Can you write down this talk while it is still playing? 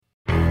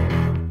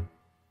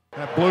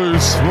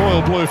Blues,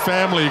 Royal Blue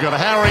family. You got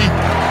Harry,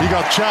 you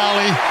got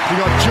Charlie, you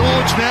got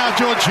George now,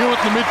 George Hewitt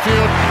in the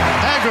midfield.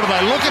 How good are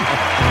they looking?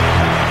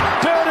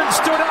 Durden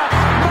stood up.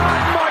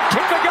 Martin might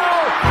kick a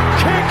goal.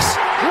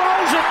 Kicks,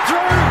 rolls it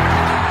through.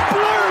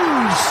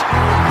 Blues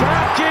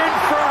back in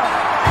front.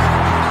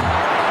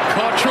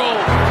 Cottrell,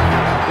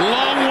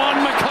 long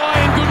one. Mackay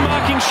in good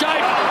marking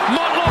shape.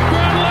 Motlop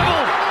ground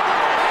level.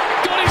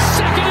 Got his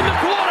second in the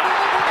quarter.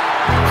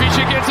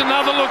 Fisher gets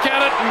another look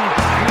at it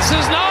and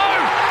says no.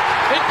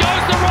 It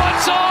goes the right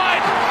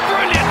side.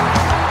 Brilliant.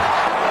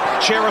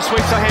 Chera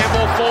sweeps a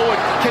handball forward.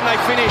 Can they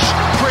finish?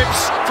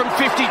 Cripps from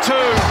 52.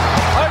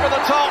 Over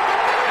the top.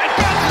 And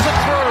bounces it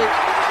through.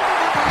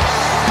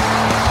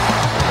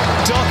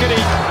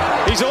 Doherty.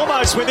 He's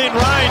almost within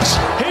range.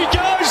 He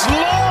goes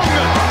long.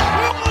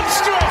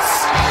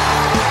 Monstrous.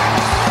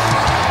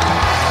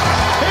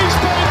 He's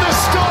been the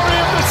story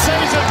of the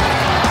season.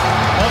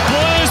 The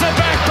Blues are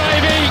back,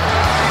 baby.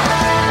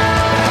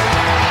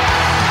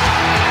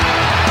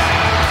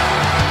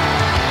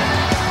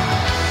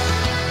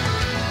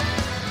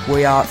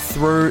 We are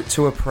through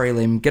to a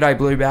prelim. G'day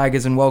Blue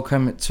Baggers and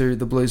welcome to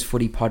the Blues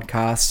Footy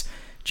Podcast.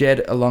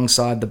 Jed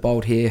alongside the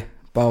Bolt here.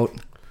 Bolt,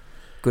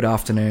 good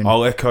afternoon.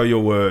 I'll echo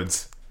your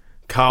words.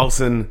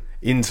 Carlton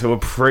into a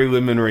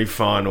preliminary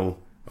final.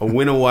 A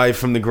win away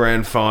from the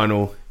grand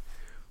final.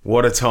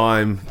 What a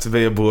time to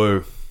be a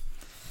Blue.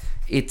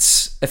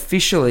 It's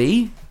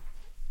officially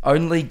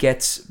only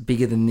gets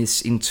bigger than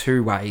this in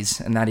two ways,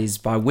 and that is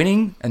by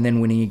winning and then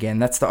winning again.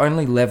 That's the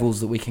only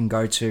levels that we can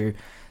go to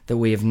that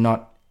we have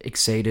not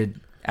exceeded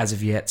as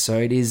of yet. So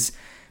it is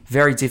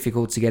very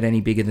difficult to get any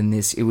bigger than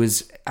this. It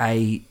was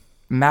a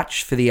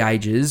match for the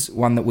ages,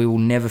 one that we will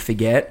never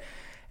forget.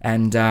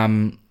 And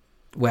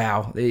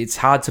wow, it's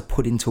hard to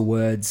put into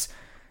words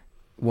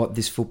what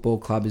this football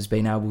club has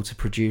been able to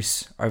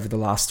produce over the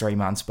last 3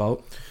 months,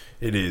 Bolt.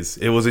 It is.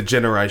 It was a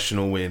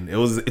generational win.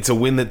 It's a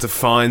win that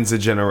defines a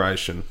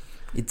generation.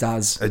 It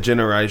does. A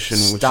generation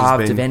which has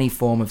starved been of any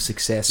form of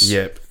success.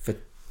 Yep.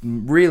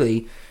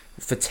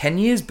 For 10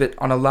 years, but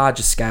on a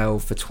larger scale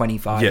for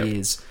 25 Yep.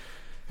 years.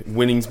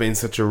 Winning's been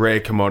such a rare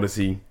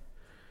commodity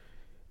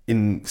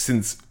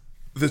since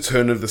the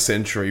turn of the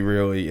century,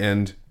 really.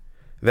 And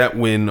that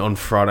win on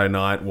Friday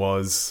night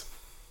was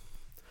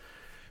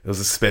a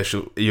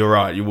special. You're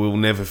right. You will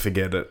never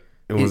forget it.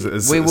 It was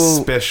a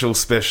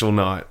special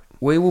night.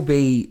 We will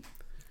be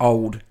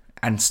old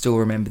and still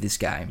remember this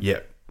game.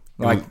 Yep.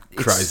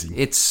 Crazy.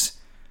 It's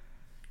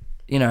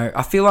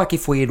I feel like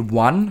if we had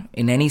won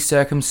in any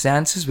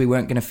circumstances, we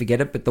weren't going to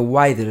forget it. But the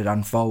way that it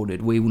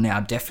unfolded, we will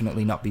now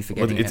definitely not be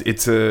forgetting it.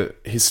 It's a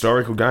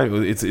historical game.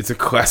 It's a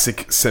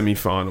classic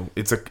semi-final.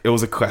 It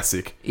was a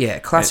classic. Yeah,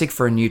 classic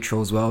for a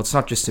neutral as well. It's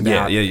not just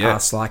about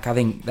us. Like, I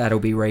think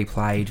that'll be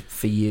replayed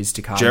for years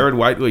to come. Jared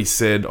Waitley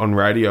said on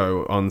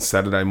radio on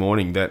Saturday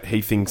morning that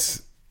he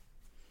thinks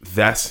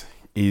that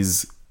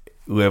is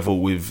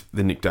level with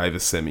the Nick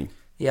Davis semi.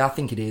 Yeah, I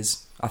think it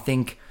is. I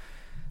think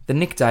the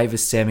Nick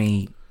Davis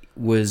semi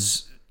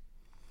was,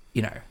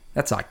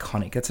 that's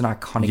iconic. That's an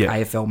iconic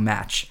AFL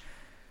match.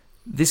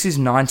 This is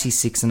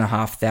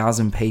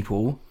 96,500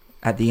 people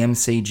at the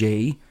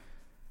MCG,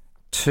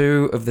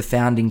 two of the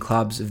founding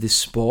clubs of this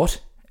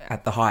sport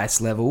at the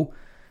highest level,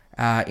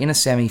 in a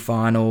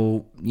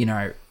semi-final.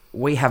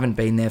 We haven't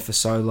been there for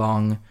so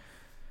long.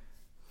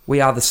 We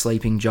are the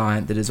sleeping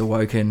giant that has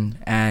awoken,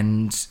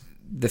 and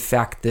the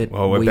fact that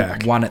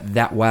we won it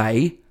that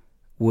way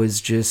was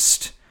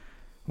just...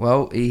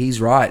 Well,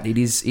 he's right.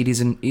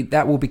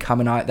 That will become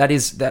that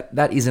is an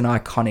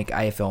iconic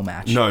AFL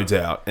match. No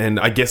doubt. And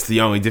I guess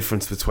the only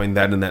difference between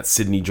that and that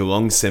Sydney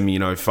Geelong semi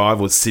in 05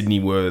 was Sydney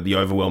were the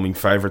overwhelming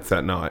favourites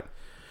that night.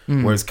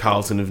 Whereas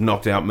Carlton have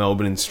knocked out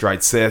Melbourne in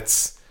straight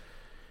sets.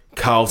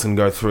 Carlton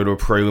go through to a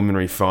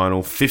preliminary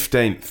final,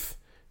 15th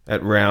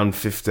at round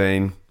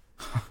 15.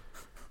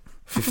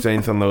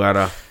 15th on the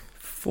ladder.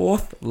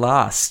 Fourth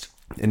last.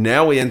 And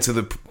now we enter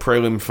the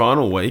prelim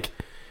final week.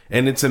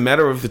 And it's a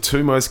matter of the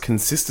two most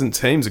consistent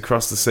teams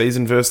across the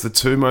season versus the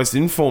two most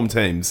informed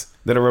teams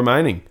that are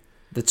remaining.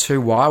 The two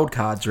wild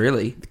cards,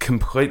 really.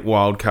 Complete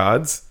wild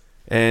cards.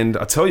 And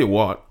I tell you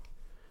what,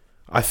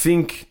 I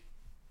think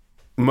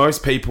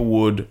most people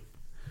would,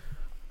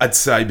 I'd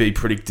say, be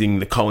predicting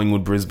the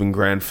Collingwood-Brisbane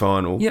grand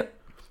final. Yep.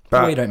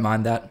 But we don't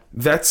mind that.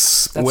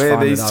 That's where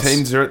these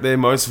teams are at their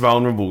most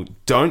vulnerable.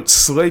 Don't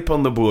sleep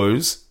on the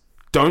Blues.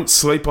 Don't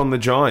sleep on the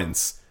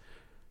Giants.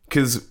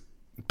 Because...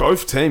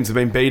 both teams have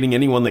been beating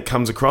anyone that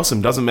comes across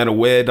them. Doesn't matter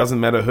where, doesn't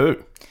matter who.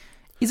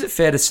 Is it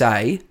fair to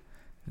say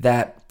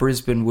that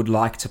Brisbane would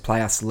like to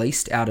play us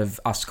least out of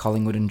us,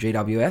 Collingwood and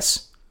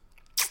GWS?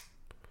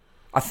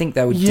 I think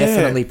they would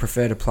definitely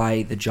prefer to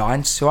play the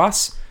Giants to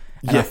us,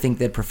 and I think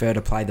they'd prefer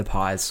to play the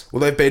Pies. Well,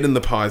 they've beaten the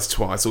Pies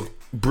twice. Well,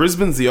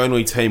 Brisbane's the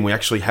only team we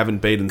actually haven't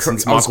beaten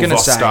since Michael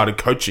Voss started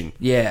coaching.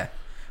 Yeah.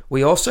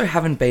 We also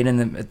haven't beaten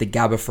them at the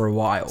Gabba for a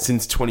while.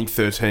 Since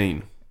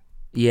 2013.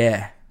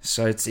 Yeah.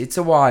 So it's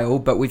a while,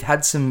 but we've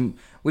had some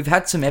epic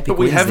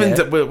wins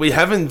there. We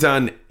haven't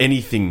done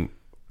anything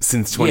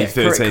since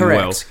 2013.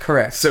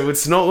 Correct. So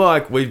it's not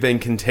like we've been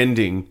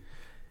contending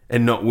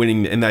and not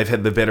winning, and they've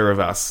had the better of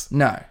us.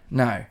 No.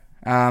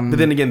 But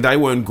then again, they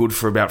weren't good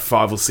for about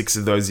 5 or 6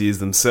 of those years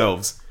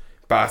themselves.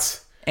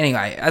 But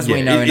anyway, as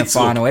we know in a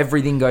final,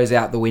 everything goes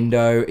out the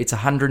window. It's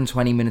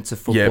 120 minutes of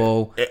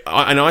football. Yeah,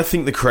 and I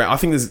think the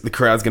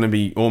crowd's going to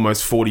be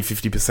almost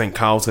 40-50%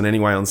 Carlton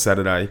anyway on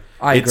Saturday.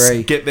 I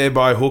agree. Get there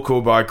by hook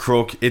or by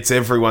crook. It's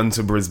everyone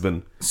to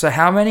Brisbane. So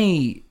how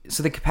many?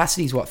 So the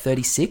capacity is what,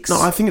 36?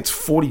 No, I think it's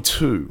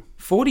 42.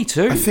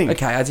 42? I think.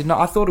 Okay, I did not.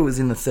 I thought it was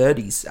in the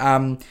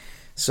 30s.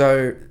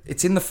 So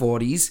it's in the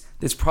 40s.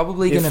 There's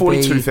probably going to be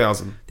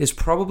 42,000. There's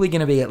probably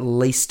going to be at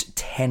least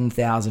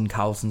 10,000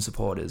 Carlton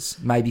supporters,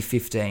 maybe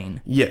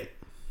 15. Yeah,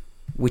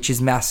 which is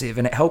massive,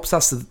 and it helps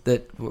us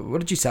that. What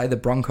did you say? The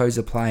Broncos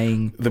are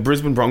playing. The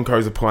Brisbane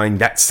Broncos are playing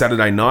that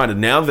Saturday night, and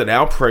now that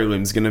our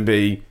prelim's going to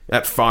be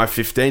at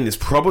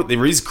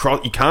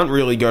 5:15, you can't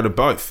really go to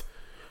both,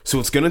 so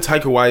it's going to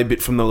take away a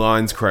bit from the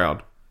Lions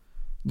crowd.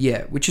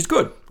 Yeah, which is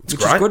good. Which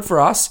great. is good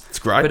for us. It's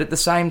great. But at the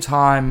same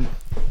time,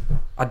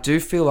 I do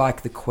feel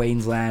like the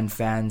Queensland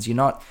fans, you're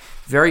not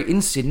very...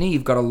 In Sydney,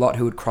 you've got a lot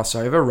who would cross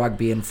over,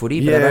 rugby and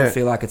footy, but I don't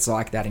feel like it's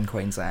like that in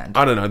Queensland.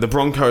 I don't know. The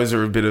Broncos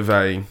are they're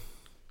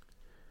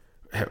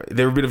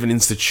a bit of an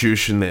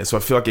institution there. So I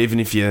feel like even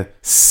if you're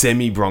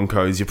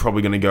semi-Broncos, you're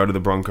probably going to go to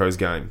the Broncos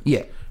game.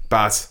 Yeah.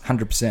 But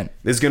 100%.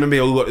 There's going to be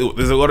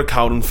there's a lot of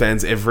Carlton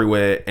fans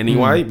everywhere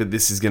anyway, but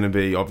this is going to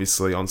be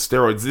obviously on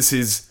steroids. This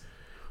is...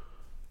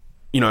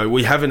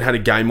 we haven't had a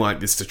game like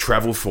this to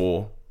travel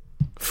for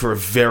a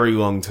very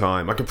long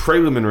time. Like a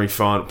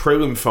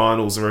prelim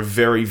finals are a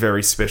very,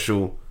 very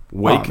special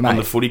week on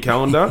the footy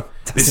calendar.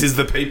 This is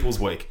the People's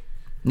Week.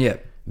 Yeah.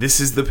 This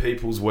is the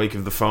People's Week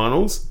of the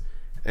finals.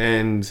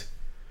 And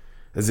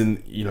as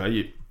in,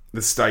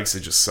 the stakes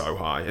are just so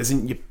high. As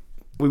in,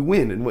 we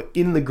win and we're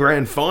in the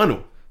grand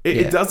final.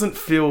 It doesn't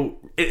feel...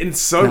 It's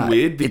so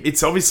weird.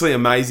 It's obviously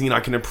amazing, and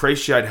I can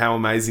appreciate how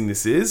amazing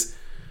this is.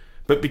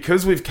 But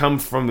because we've come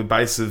from the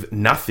base of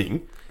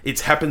nothing,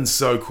 it's happened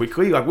so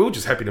quickly. Like, we were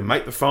just happy to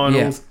make the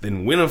finals,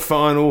 then win a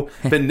final.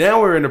 But now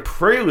we're in a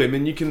prelim,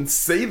 and you can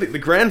see that the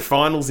grand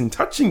final's in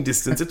touching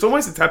distance.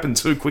 It's happened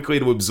too quickly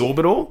to absorb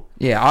it all.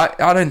 Yeah,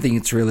 I don't think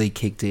it's really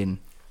kicked in.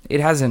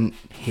 It hasn't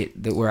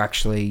hit that we're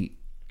actually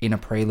in a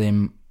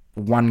prelim,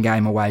 one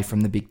game away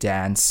from the big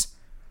dance.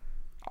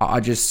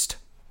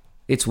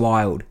 It's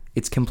wild.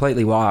 It's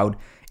completely wild.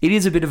 It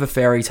is a bit of a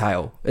fairy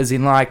tale, as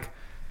in, like...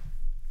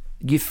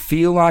 You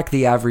feel like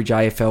the average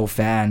AFL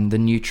fan, the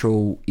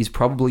neutral, is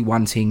probably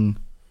wanting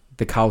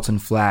the Carlton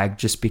flag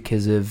just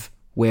because of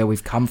where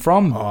we've come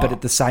from. But at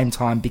the same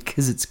time,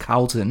 because it's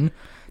Carlton,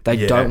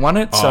 they don't want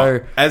it. So,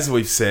 as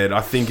we've said,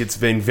 I think it's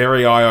been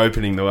very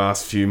eye-opening the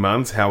last few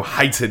months how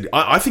hated...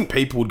 I think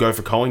people would go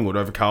for Collingwood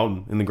over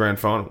Carlton in the grand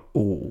final.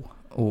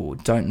 Oh,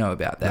 don't know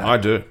about that. I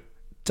do.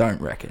 Don't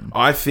reckon.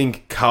 I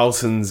think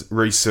Carlton's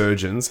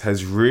resurgence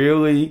has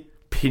really...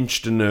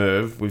 pinched a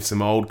nerve with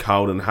some old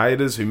Carlton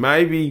haters who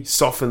maybe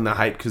soften the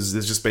hate because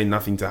there's just been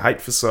nothing to hate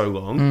for so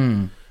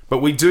long. But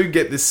we do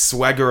get this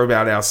swagger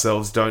about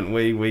ourselves, don't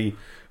we? We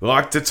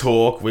like to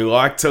talk. We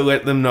like to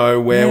let them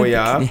know where we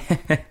are.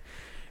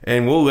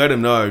 And we'll let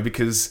them know,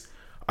 because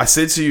I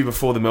said to you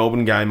before the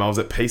Melbourne game, I was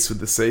at peace with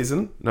the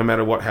season, no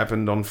matter what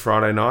happened on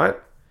Friday night.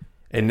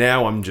 And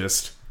now I'm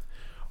just...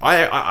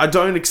 I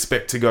don't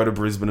expect to go to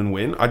Brisbane and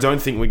win. I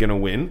don't think we're going to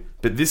win.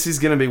 But this is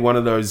going to be one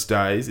of those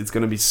days. It's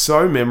going to be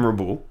so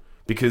memorable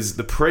because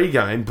the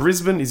pre-game,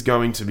 Brisbane is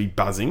going to be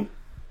buzzing.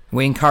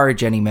 We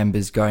encourage any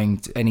members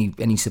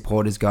any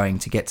supporters going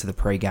to get to the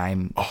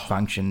pre-game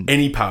function.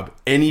 Any pub.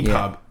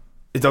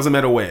 It doesn't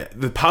matter where.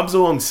 The pubs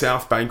along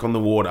South Bank on the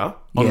water,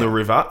 on the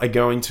river, are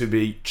going to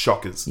be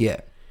chockers.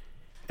 Yeah.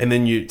 And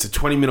then it's a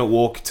 20-minute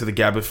walk to the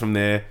Gabba from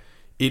there.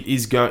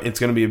 It's going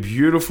to be a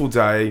beautiful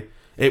day.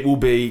 It will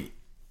be...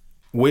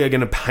 We are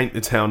going to paint the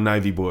town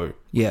navy blue.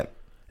 Yeah.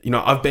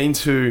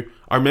 I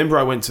remember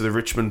I went to the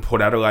Richmond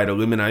Port Adelaide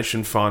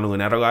elimination final in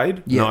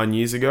Adelaide 9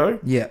 years ago.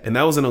 Yeah. And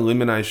that was an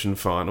elimination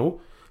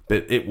final,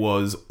 but it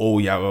was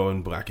all yellow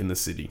and black in the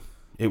city.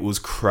 It was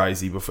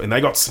crazy before, and they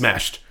got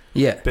smashed.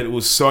 Yeah. But it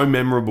was so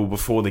memorable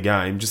before the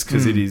game just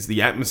because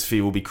the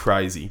atmosphere will be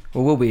crazy.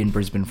 Well, we'll be in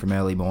Brisbane from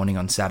early morning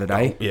on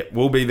Saturday. Yeah,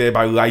 we'll be there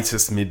by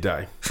latest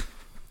midday.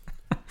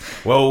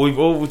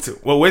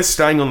 We're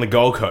staying on the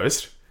Gold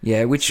Coast.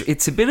 Yeah, which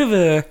it's a bit of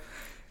a,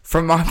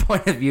 from my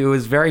point of view,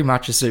 is very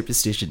much a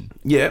superstition.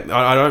 Yeah,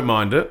 I don't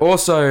mind it.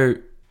 Also,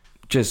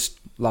 just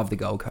love the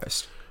Gold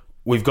Coast.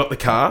 We've got the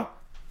car.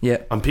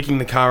 Yeah. I'm picking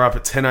the car up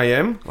at 10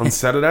 a.m. on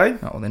Saturday.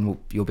 Oh, well, then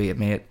you'll be at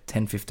me at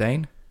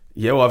 10:15.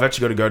 Yeah, well, I've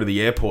actually got to go to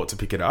the airport to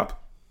pick it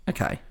up.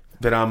 Okay.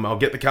 But I'll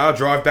get the car,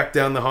 drive back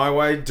down the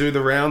highway, do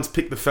the rounds,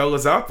 pick the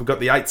fellas up. We've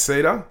got the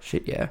 8-seater.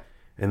 Shit, yeah.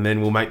 And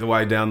then we'll make the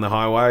way down the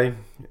highway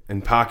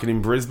and park it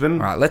in Brisbane.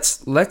 All right,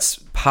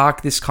 let's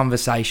park this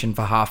conversation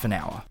for half an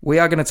hour. We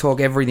are going to talk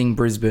everything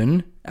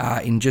Brisbane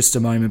in just a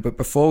moment, but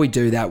before we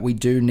do that, we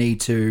do need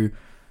to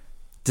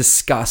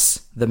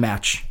discuss the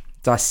match,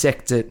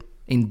 dissect it,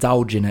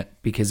 indulge in it,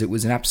 because it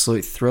was an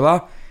absolute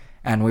thriller,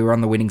 and we were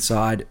on the winning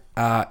side.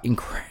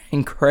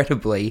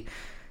 Incredibly,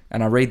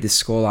 and I read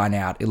this scoreline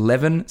out,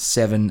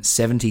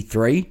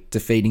 11-7-73,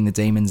 defeating the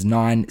Demons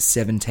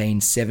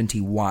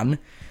 9-17-71.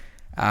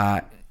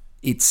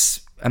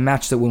 It's a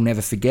match that we'll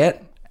never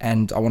forget,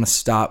 and I want to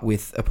start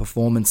with a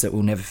performance that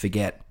we'll never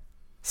forget.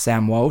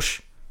 Sam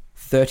Walsh,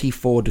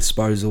 34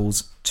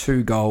 disposals,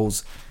 2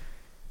 goals.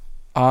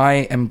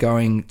 I am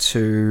going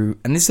to,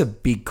 and this is a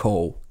big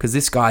call, because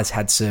this guy's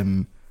had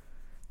some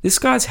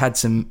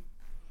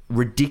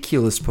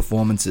ridiculous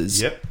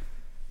performances. Yep.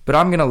 But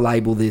I'm going to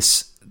label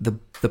this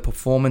the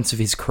performance of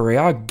his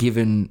career,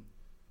 given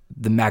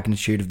the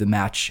magnitude of the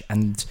match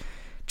and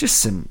just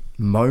some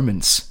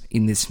moments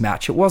in this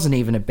match. It wasn't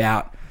even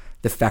about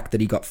the fact that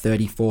he got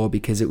 34,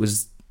 because it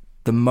was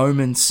the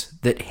moments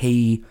that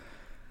he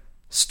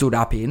stood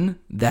up in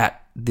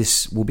that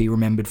this will be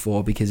remembered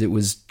for, because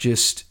it's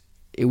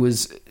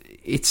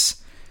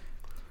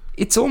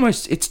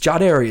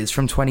Judd areas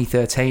from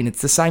 2013.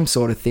 It's the same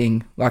sort of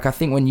thing. Like, I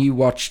think when you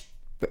watch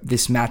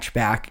this match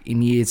back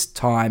in years'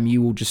 time,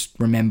 you will just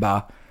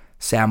remember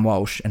Sam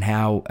Walsh and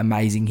how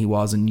amazing he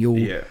was, and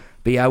you'll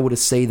be able to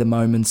see the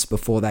moments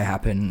before they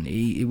happen.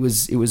 It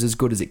was as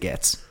good as it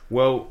gets.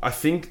 Well, I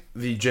think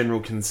the general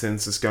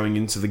consensus going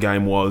into the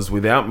game was,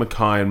 without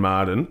Mackay and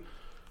Martin,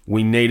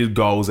 we needed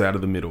goals out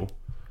of the middle.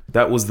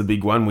 That was the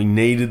big one. We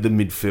needed the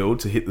midfield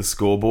to hit the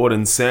scoreboard,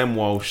 and Sam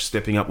Walsh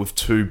stepping up with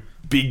 2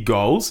 big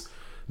goals.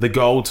 The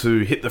goal to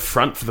hit the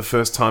front for the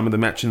first time of the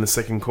match in the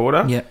second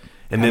quarter. Yep.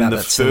 And then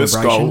the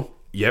first goal.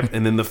 Yep.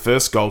 And then the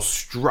first goal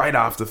straight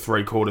after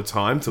 3/4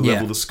 time to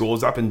level the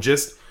scores up. And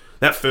just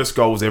that first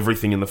goal was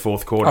everything in the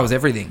fourth quarter. That was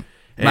everything.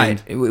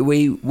 Mate,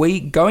 we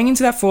going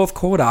into that fourth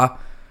quarter,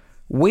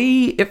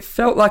 it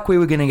felt like we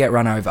were going to get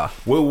run over.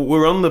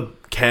 We're on the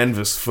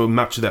canvas for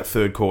much of that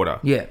third quarter.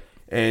 Yeah.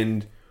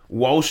 And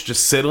Walsh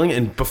just settling,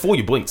 and before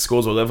you blink,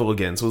 scores are level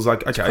again. So it was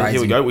like, okay,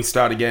 here we go. We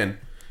start again.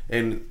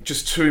 And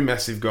just 2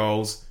 massive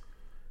goals.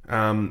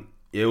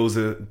 It was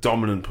a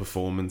dominant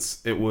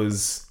performance. It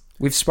was...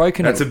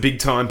 That's a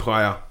big-time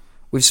player.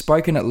 We've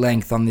spoken at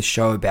length on this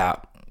show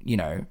about,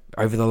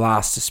 over the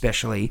last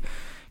especially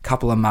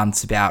couple of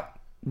months, about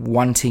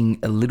wanting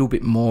a little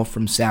bit more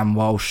from Sam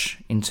Walsh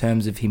in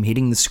terms of him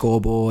hitting the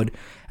scoreboard.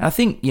 And I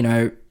think,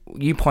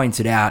 you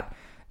pointed out,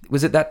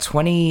 was it that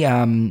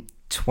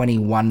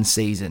 2021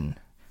 season?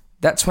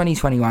 That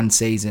 2021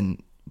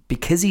 season,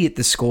 because he hit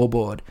the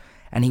scoreboard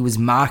and he was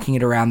marking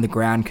it around the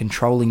ground,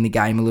 controlling the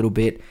game a little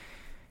bit,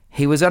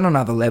 he was at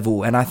another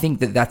level, and I think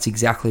that that's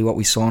exactly what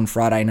we saw on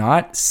Friday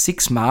night.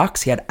 6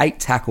 marks, he had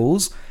 8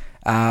 tackles,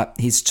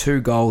 his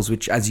 2 goals,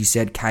 which, as you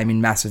said, came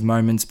in massive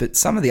moments, but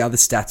some of the other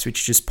stats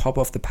which just pop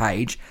off the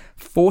page,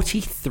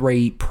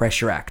 43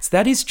 pressure acts.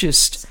 That is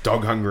just... It's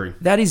dog hungry.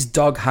 That is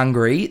dog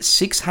hungry.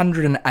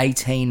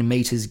 618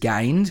 metres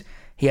gained.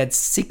 He had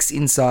 6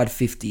 inside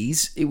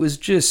 50s. It was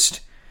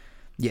just...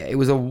 Yeah, it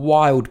was a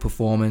wild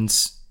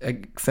performance.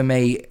 For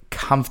me,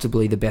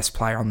 comfortably the best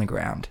player on the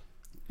ground.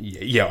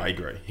 Yeah, I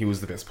agree. He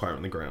was the best player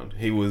on the ground.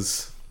 He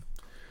was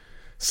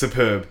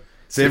superb.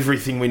 It's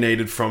everything we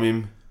needed from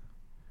him.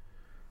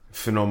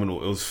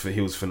 Phenomenal.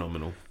 He was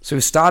phenomenal. So we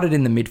started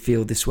in the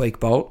midfield this week,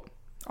 Bolt.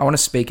 I want to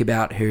speak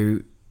about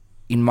who,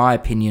 in my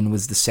opinion,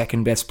 was the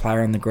second best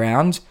player on the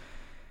ground.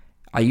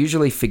 I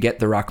usually forget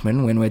the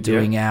ruckman when we're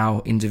doing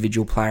our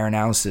individual player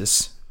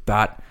analysis,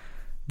 but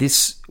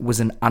this was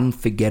an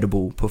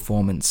unforgettable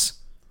performance.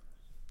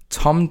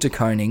 Tom de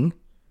Koning,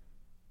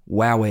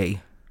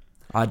 wowee.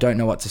 I don't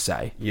know what to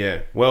say.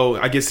 Yeah, well,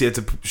 I guess he had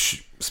to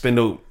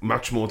spend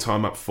much more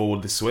time up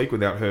forward this week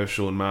without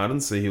Herschel and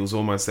Martin, so he was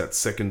almost that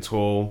second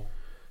tall.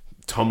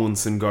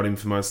 Tomlinson got him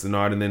for most of the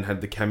night and then had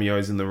the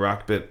cameos in the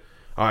ruck, but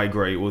I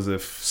agree, it was a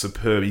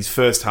superb... His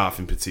first half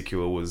in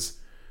particular was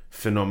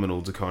phenomenal,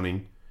 de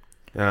Koning.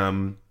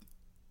 And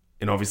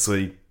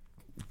obviously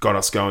got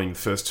us going, the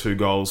first 2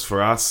 goals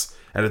for us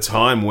at a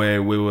time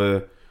where we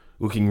were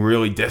looking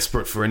really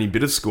desperate for any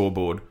bit of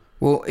scoreboard.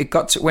 Well, it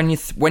got to when you're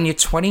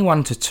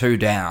 21-2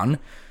 down,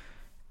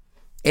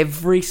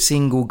 every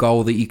single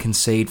goal that you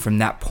concede from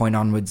that point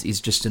onwards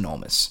is just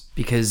enormous,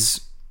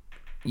 because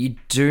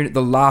the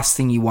last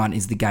thing you want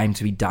is the game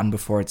to be done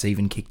before it's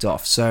even kicked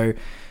off. So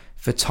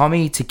for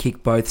Tommy to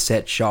kick both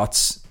set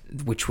shots,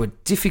 which were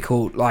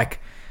difficult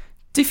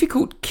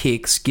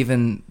kicks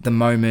given the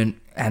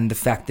moment and the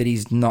fact that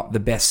he's not the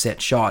best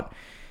set shot,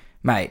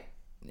 mate,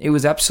 it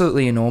was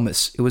absolutely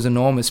enormous. It was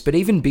enormous, but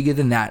even bigger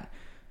than that,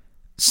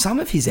 some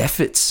of his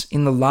efforts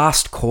in the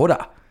last quarter,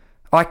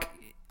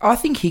 I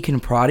think he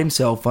can pride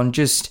himself on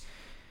just,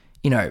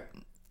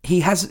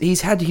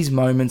 he's had his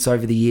moments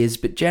over the years,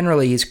 but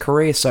generally his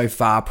career so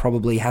far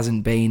probably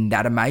hasn't been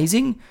that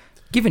amazing,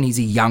 given he's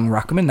a young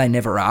ruckman. They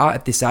never are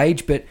at this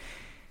age, but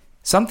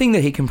something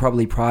that he can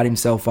probably pride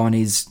himself on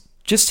is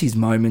just his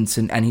moments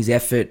and his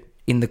effort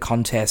in the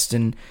contest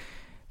and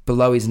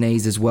below his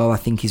knees as well. I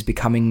think he's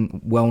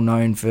becoming well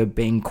known for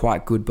being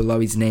quite good below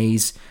his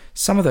knees.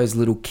 Some of those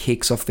little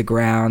kicks off the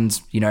ground,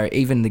 I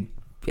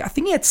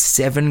think he had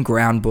 7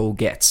 ground ball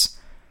gets.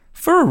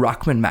 For a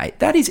ruckman, mate,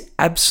 that is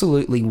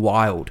absolutely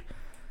wild.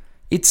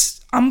 It's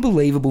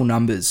unbelievable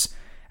numbers.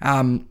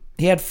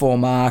 he had 4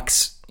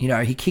 marks. You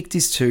know, he kicked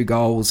his 2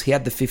 goals. He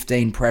had the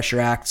 15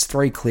 pressure acts,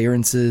 3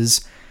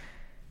 clearances,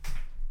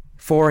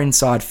 4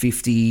 inside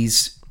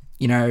 50s.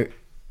 You know,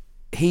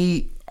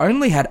 he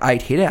only had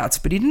 8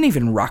 hitouts, but he didn't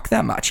even ruck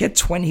that much. He had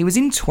 20. He was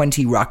in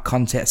 20 ruck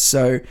contests.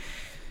 So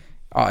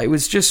it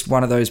was just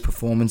one of those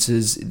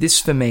performances. This,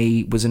 for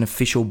me, was an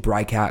official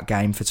breakout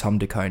game for Tom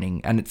de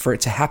Koning. And for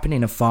it to happen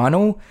in a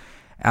final,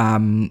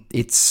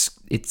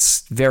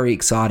 it's very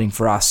exciting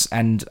for us.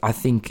 And I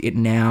think it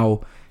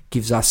now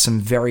gives us some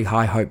very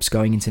high hopes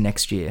going into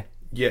next year.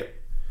 Yeah.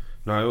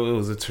 No, it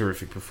was a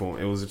terrific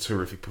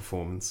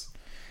performance.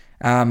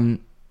 Very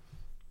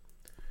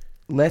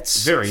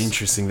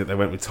interesting that they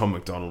went with Tom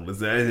McDonald.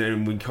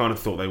 And we kind of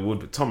thought they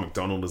would, but Tom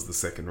McDonald as the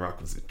second ruck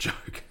was a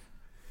joke.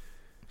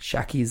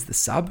 Shaki is the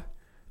sub?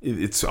 He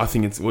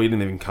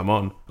didn't even come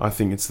on. I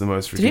think it's the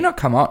most... Did he not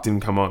come on?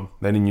 Didn't come on.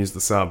 They didn't use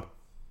the sub.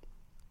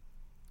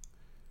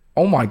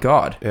 Oh my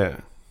God. Yeah.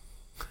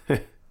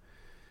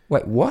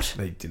 Wait, what?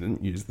 They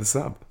didn't use the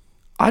sub.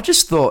 I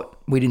just thought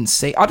he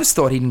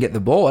didn't get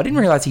the ball. I didn't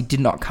realise he did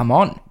not come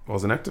on.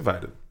 Wasn't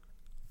activated.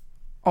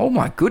 Oh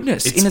my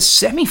goodness! In a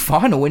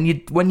semi-final, when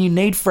you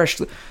need fresh,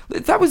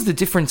 that was the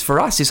difference for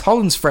us. Is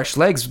Holland's fresh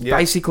legs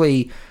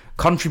basically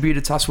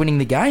contributed to us winning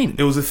the game?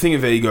 It was a thing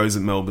of egos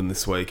at Melbourne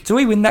this week. Do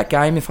we win that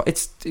game? If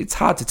it's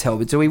hard to tell,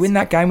 but do we win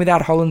that game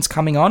without Holland's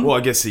coming on? Well,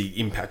 I guess he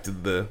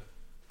impacted the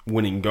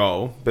winning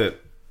goal,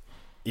 but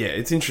yeah,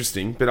 it's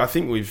interesting. But I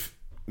think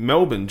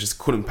Melbourne just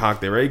couldn't park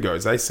their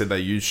egos. They said they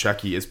used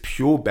Shaki as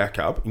pure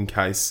backup in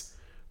case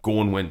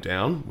Gawn went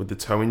down with the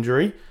toe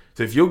injury.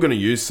 So if you're going to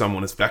use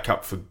someone as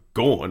backup for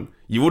Gawn,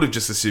 you would have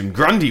just assumed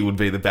Grundy would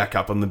be the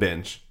backup on the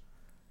bench.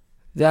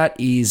 That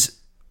is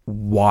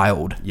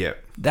wild. Yeah.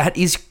 That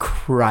is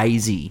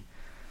crazy.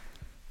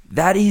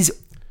 That is...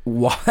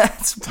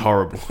 That's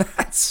horrible.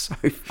 That's so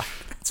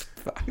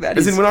fucking...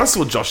 As in, when I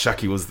saw Josh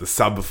Shaki was the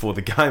sub before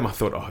the game, I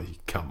thought, oh,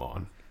 come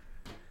on.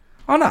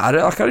 Oh, no. I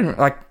don't know.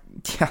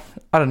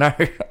 I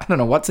don't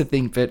know what to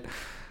think, but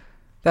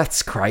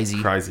that's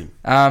crazy.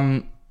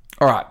 All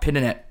right,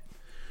 Pitternet.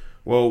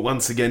 Well,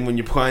 once again, when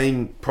you're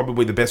playing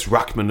probably the best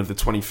ruckman of the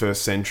 21st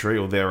century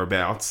or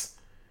thereabouts,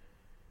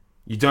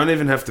 you don't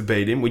even have to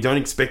beat him. We don't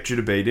expect you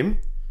to beat him.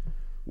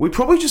 We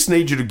probably just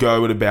need you to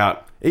go at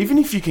about, even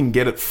if you can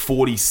get it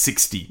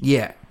 40-60.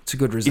 Yeah, it's a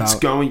good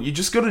result. You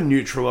just got to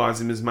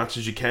neutralise him as much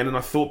as you can, and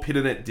I thought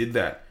Pitternet did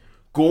that.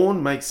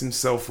 Gawn makes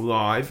himself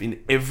live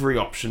in every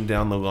option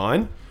down the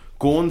line.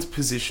 Gawn's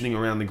positioning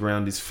around the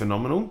ground is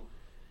phenomenal.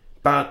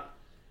 But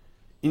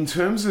in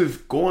terms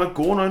of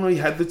Gawn only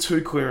had the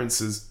 2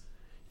 clearances.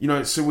 You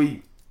know, so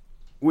we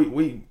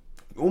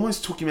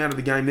almost took him out of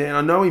the game there. And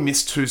I know he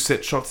missed 2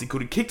 set shots he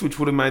could have kicked, which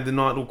would have made the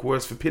night look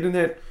worse for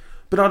Pitternet.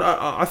 But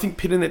I think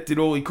Pitternet did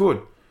all he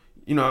could.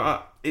 You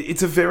know,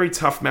 it's a very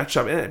tough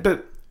matchup.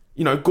 But,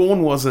 you know,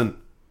 Gawn wasn't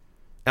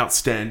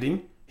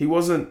outstanding. He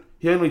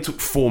only took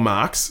 4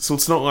 marks. So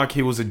it's not like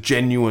he was a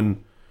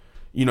genuine,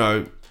 you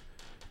know,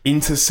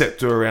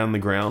 interceptor around the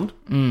ground.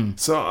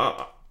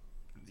 So,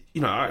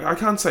 you know, I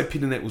can't say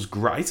Pitternet was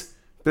great,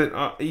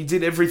 but he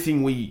did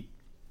everything we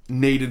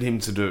needed him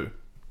to do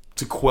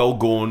to quell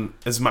Gawn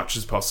as much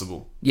as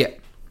possible. Yeah.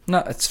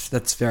 No,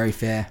 that's very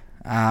fair.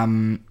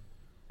 I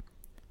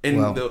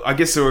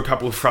guess there were a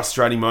couple of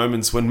frustrating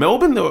moments when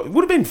Melbourne, there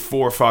would have been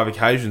 4 or 5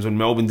 occasions when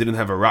Melbourne didn't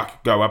have a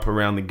ruck go up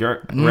around the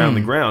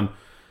ground.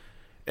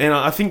 And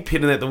I think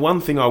Pitternet, the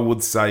one thing I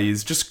would say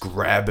is just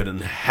grab it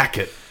and hack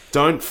it.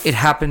 It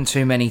happened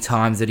too many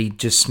times that he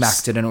just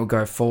smacked it and it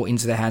would fall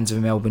into the hands of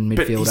a Melbourne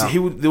midfielder. But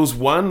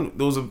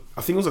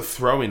I think it was a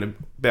throw in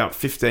about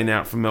 15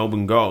 out from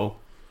Melbourne goal,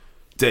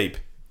 deep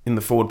in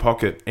the forward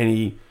pocket, and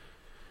he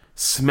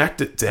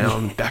smacked it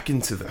down back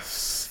into the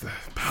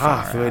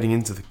path leading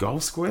into the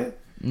goal square.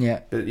 Yeah.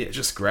 But yeah,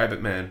 just grab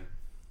it, man.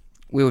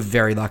 We were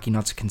very lucky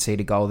not to concede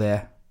a goal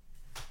there.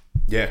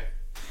 Yeah.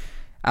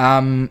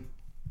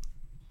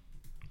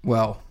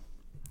 Well,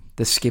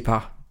 the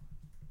skipper,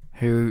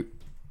 who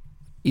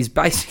is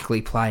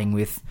basically playing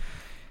with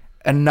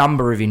a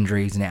number of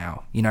injuries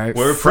now. You know,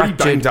 we're a pretty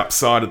banged up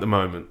side at the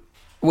moment.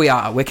 We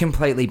are. We're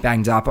completely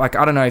banged up. Like,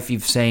 I don't know if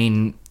you've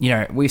seen, you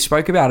know, we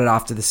spoke about it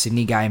after the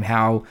Sydney game,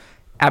 how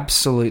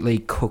absolutely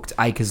cooked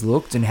Akers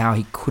looked and how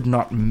he could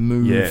not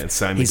move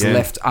his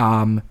left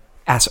arm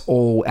at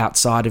all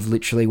outside of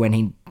literally when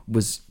he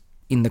was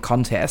in the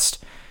contest.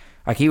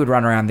 Like, he would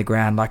run around the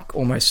ground like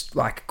almost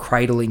like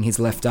cradling his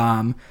left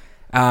arm.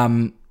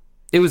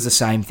 It was the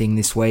same thing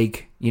this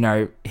week. You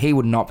know, he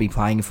would not be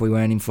playing if we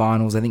weren't in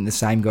finals. I think the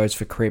same goes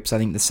for Cripps. I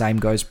think the same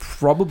goes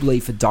probably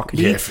for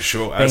Doherty. Yeah, for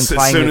sure. As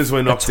soon as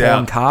we're knocked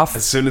out,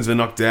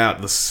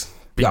 this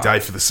big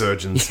day for the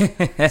surgeons.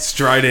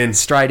 Straight in.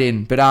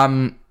 But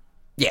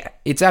yeah,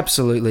 it's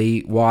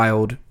absolutely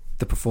wild,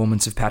 the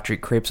performance of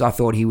Patrick Cripps. I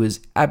thought he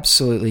was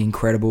absolutely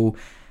incredible.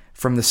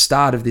 From the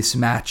start of this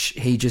match,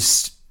 he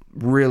just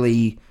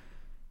really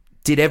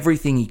did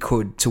everything he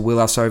could to will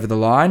us over the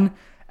line.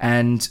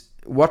 And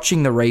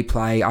watching the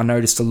replay, I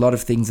noticed a lot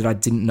of things that I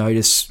didn't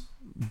notice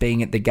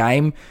being at the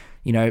game.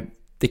 You know,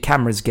 the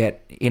cameras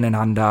get in and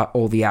under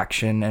all the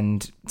action,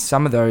 and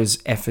some of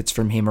those efforts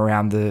from him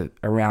around the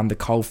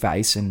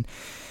coalface, and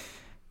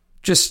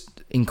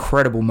just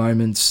incredible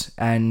moments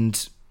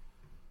and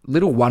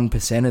little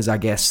 1%ers, I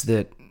guess,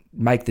 that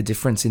make the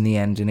difference in the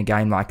end in a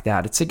game like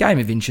that. It's a game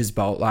of inches,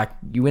 Bolt. Like,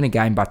 you win a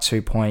game by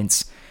 2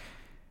 points.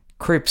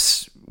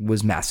 Cripps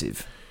was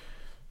massive.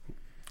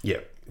 Yeah,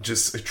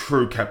 just a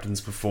true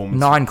captain's performance.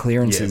 9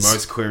 clearances. Yeah,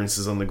 most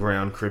clearances on the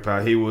ground,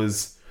 Cripper. It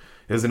was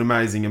an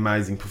amazing,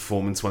 amazing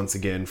performance once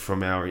again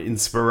from our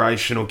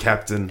inspirational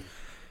captain.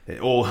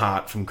 All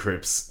heart from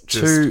Cripps.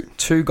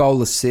 Two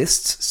goal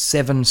assists,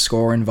 7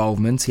 score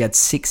involvements. He had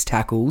 6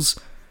 tackles.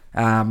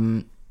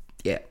 That's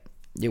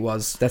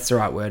the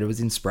right word. It was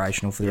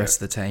inspirational for the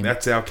rest of the team.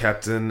 That's our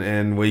captain,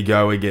 and we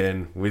go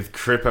again with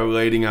Cripper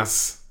leading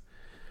us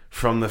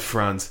from the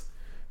front.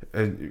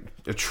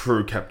 A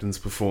true captain's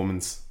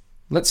performance.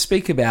 Let's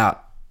speak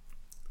about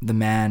the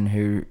man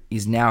who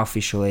is now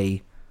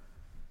officially...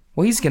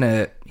 Well, he's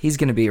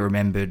gonna be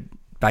remembered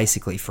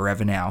basically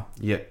forever now.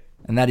 Yeah.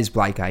 And that is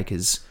Blake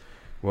Acres.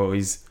 Well,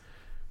 he's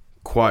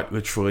quite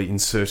literally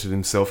inserted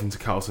himself into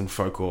Carlton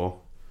folklore.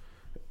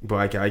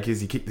 Blake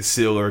Acres, he kicked the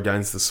sealer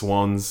against the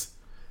Swans,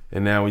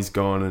 and now he's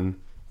gone and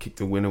kicked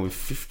the winner with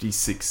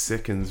 56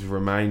 seconds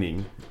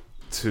remaining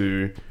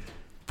to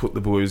put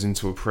the Blues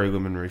into a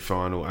preliminary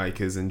final.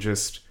 Acres, and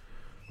just,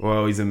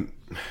 well, he's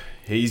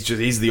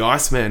the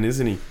Iceman,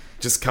 isn't he?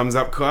 Just comes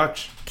up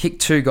clutch.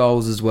 Kicked 2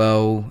 goals as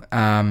well.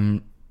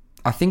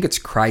 I think it's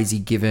crazy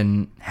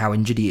given how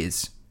injured he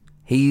is.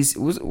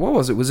 What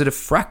was it? Was it a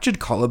fractured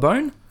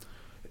collarbone?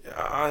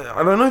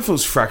 I don't know if it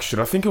was fractured.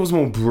 I think it was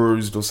more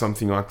bruised or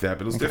something like that.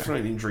 But it was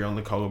definitely an injury on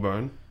the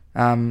collarbone.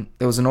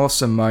 There was an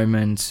awesome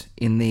moment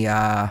in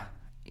the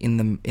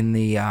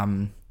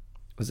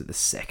was it the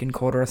second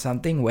quarter or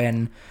something,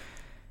 when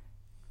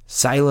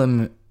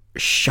Salem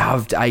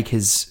shoved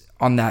Acres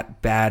on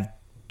that bad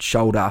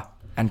shoulder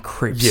and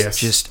Cripps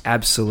just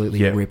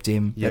absolutely ripped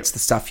him. Yep. That's the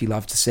stuff you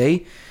love to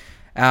see.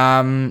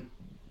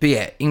 But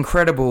yeah,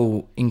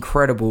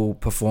 incredible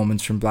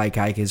performance from Blake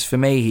Acres. For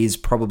me, he's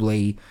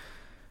probably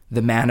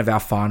the man of our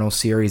final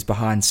series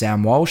behind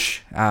Sam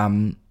Walsh.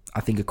 I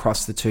think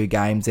across the 2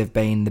 games, they've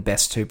been the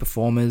best 2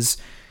 performers.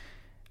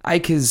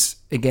 Acres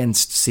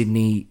against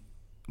Sydney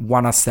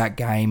won us that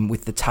game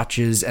with the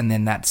touches and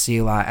then that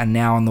sealer, and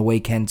now on the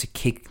weekend to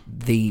kick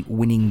the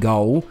winning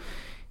goal.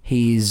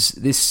 He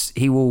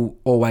will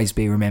always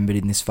be remembered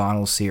in this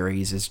final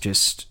series as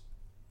just...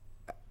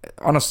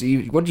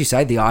 Honestly, what did you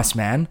say? The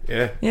Iceman?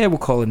 Yeah. Yeah, we'll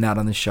call him that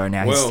on the show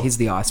now. He's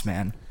the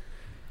Iceman.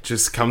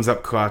 Just comes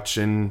up clutch,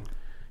 and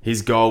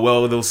his goal,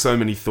 well, there was so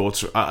many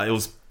thoughts. It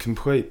was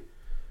complete.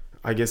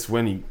 I guess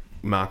when he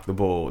marked the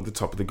ball at the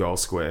top of the goal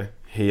square,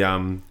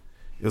 it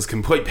was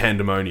complete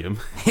pandemonium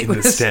in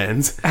the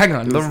stands. Hang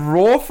on, the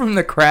roar from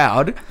the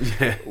crowd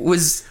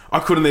was... I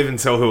couldn't even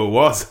tell who it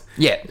was.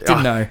 Yeah,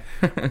 didn't know.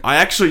 I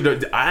actually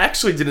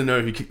didn't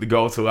know who kicked the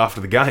goal till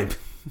after the game.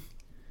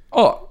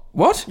 Oh,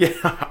 what?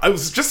 Yeah, it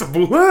was just a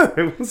blur.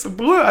 It was a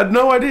blur. I had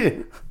no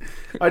idea.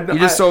 You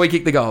just saw me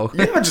kick the goal.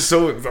 Yeah, I just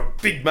saw it was a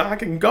big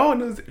mark and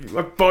goal. And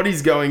my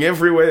body's going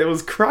everywhere. It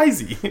was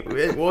crazy.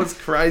 It was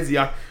crazy.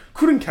 I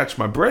couldn't catch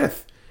my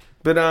breath.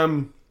 But,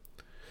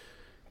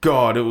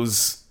 God, it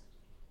was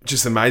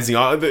just amazing.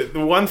 The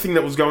one thing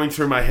that was going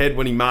through my head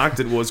when he marked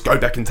it was, go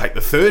back and take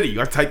the 30.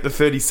 Like, take the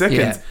 30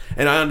 seconds. Yeah.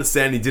 And I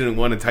understand he didn't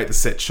want to take the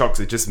set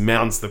shocks. It just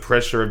mounts the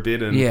pressure a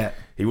bit. And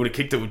he would have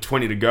kicked it with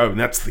 20 to go, and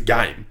that's the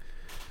game.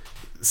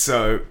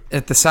 So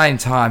at the same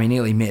time, he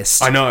nearly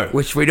missed. I know,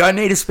 which we don't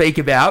need to speak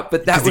about.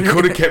 But that he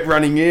could have kept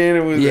running in.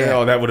 It was,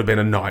 that would have been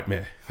a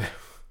nightmare.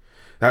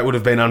 That would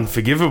have been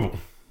unforgivable.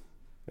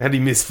 Had he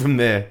missed from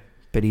there?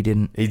 But he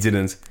didn't. He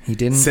didn't. He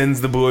didn't.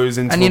 Sends the Blues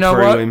into and you a know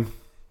prelim. What?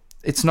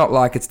 It's not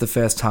like it's the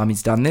first time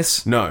he's done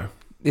this. No,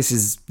 this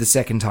is the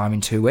second time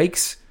in 2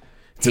 weeks.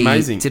 It's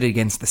amazing. He did it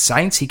against the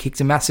Saints. He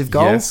kicked a massive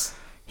goal. Yes.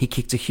 He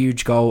kicked a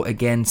huge goal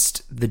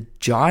against the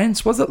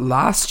Giants. Was it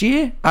last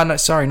year? No,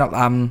 sorry, not.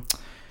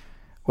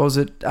 What was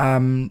it?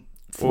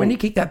 When he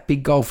kicked that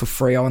big goal for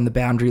Freo on the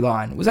boundary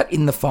line, was that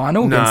in the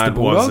final against the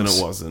Bulldogs?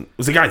 It wasn't. It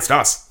was against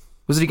us.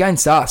 Was it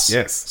against us?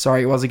 Yes.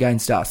 Sorry, it was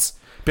against us.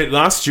 But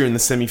last year in the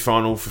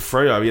semi-final for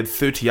Freo, he had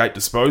 38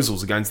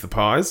 disposals against the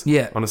Pies.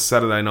 Yeah. On a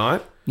Saturday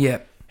night. Yeah.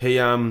 He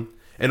and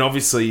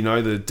obviously,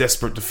 the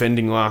desperate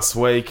defending last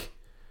week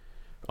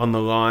on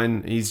the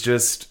line. He's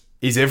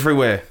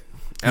everywhere.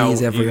 He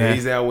is everywhere.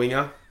 He's our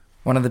winger.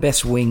 One of the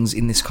best wings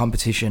in this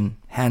competition,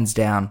 hands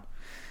down.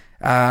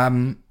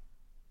 Chera.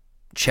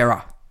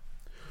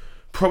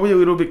 Probably a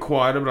little bit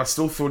quieter, but I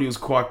still thought he was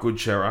quite good,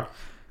 Chera.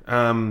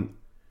 I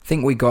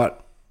think we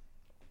got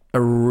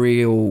a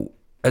real...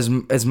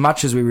 As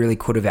much as we really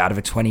could have out of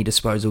a 20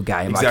 disposal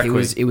game. Exactly.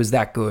 Like it was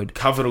that good.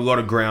 Covered a lot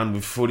of ground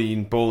with footy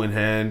and ball in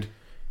hand.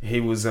 He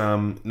was...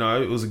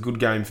 it was a good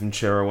game from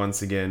Chera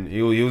once again.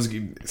 He was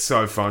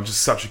so fun.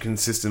 Just such a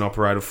consistent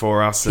operator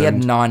for us. He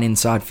had 9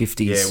 inside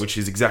 50s. Yeah, which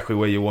is exactly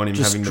where you want him,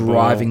 just having the ball.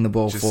 driving the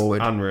ball just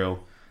forward.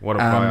 Unreal. What a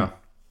player.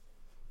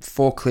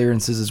 4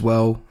 clearances as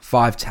well.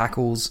 5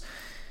 tackles.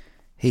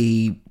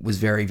 He was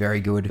very, very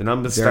good. The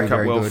numbers very, stack up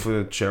very well good.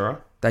 for Chera.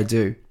 They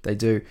do.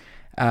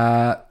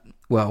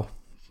 Well,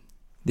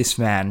 this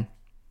man,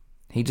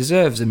 he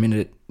deserves a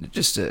minute,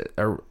 just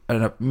a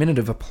minute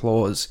of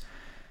applause.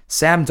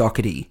 Sam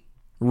Doherty,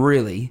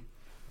 really,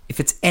 if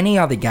it's any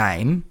other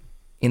game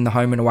in the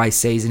home and away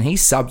season,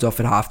 he's subbed off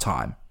at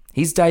halftime.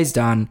 His day's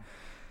done,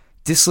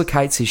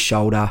 dislocates his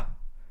shoulder,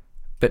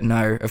 but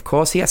no, of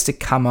course he has to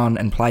come on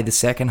and play the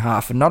second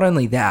half. And not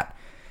only that,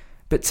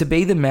 but to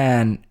be the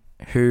man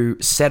who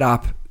set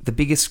up the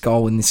biggest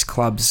goal in this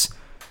club's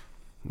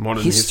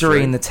Modern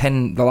history in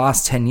the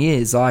last 10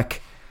 years.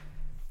 Like,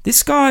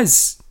 this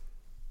guy's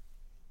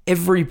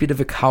every bit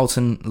of a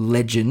Carlton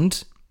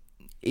legend.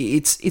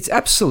 It's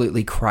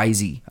absolutely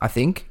crazy, I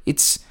think.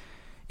 It's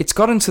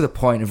gotten to the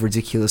point of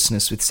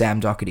ridiculousness with Sam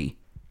Doherty.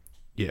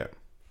 Yeah.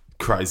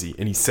 Crazy.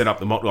 And he set up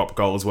the Motlop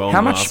goal as well.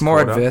 How much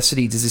more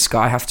adversity does this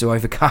guy have to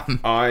overcome?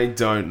 I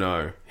don't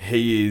know.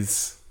 He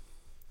is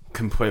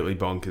completely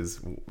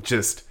bonkers.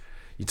 Just,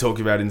 you talk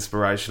about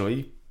inspirational.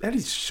 He had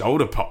his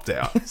shoulder popped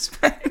out.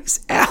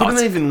 It's out.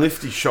 Couldn't even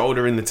lift his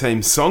shoulder in the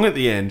team song at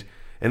the end.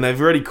 And they've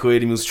already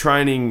cleared him. He was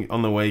training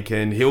on the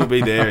weekend. He'll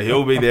be there.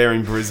 He'll be there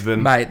in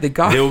Brisbane. Mate, the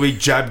guy... He'll be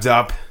jabbed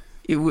up.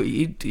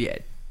 Yeah.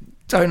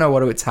 Don't know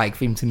what it would take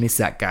for him to miss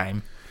that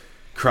game.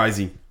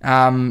 Crazy.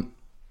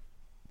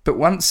 But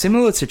one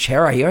similar to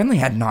Chera, he only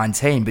had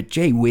 19, but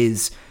gee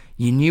whiz,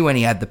 you knew when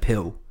he had the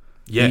pill.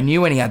 Yeah. You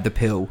knew when he had the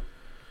pill.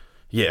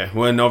 Yeah,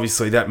 well, and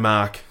obviously that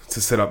mark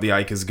to set up the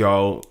Acres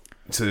goal,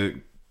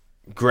 to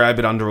grab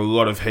it under a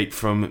lot of heat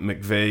from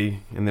McVee,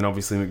 and then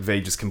obviously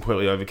McVee just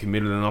completely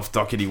overcommitted and off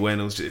Doherty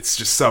went.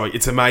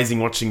 It's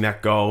amazing watching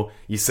that goal.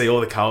 You see all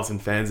the Carlton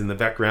fans in the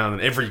background,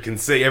 and you can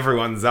see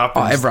everyone's up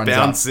and everyone's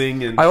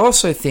bouncing. And I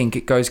also think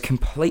it goes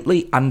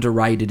completely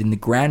underrated in the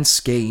grand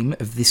scheme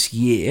of this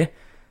year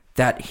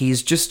that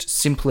he's just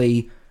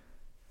simply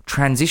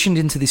transitioned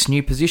into this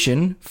new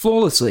position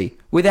flawlessly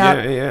without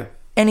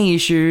any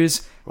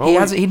issues.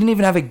 Well, he didn't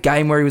even have a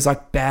game where he was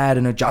like bad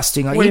and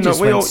adjusting. Like, he just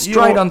went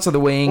straight onto the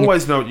wing.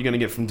 Always know what you're going to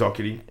get from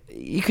Doherty.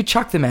 You could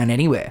chuck the man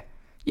anywhere.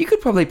 You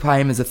could probably play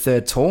him as a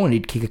third tall and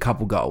he'd kick a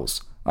couple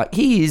goals. Like,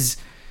 he is,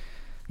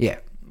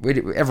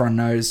 everyone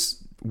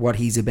knows what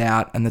he's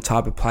about and the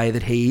type of player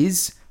that he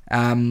is.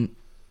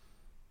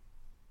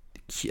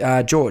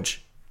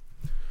 George.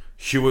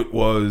 Hewitt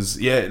was,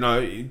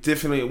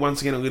 definitely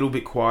once again a little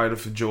bit quieter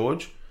for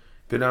George,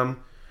 but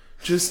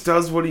just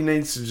does what he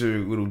needs to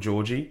do, little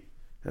Georgie.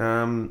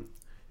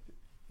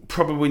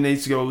 Probably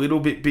needs to go a little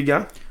bit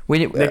bigger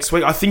next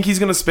week. I think he's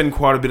going to spend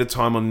quite a bit of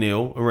time on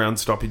Neil around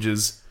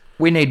stoppages.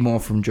 We need more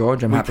from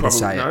George, I'm happy to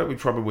say it. No, we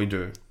probably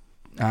do.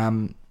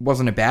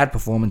 Wasn't a bad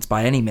performance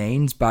by any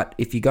means, but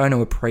if you're going to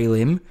a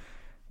prelim,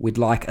 we'd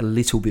like a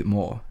little bit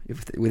more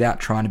without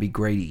trying to be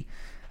greedy.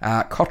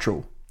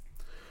 Cottrell.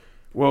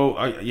 Well,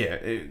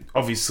 it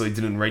obviously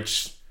didn't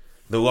reach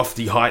the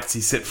lofty heights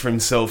he set for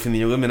himself in the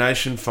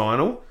elimination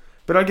final.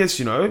 But I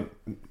guess,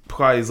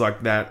 players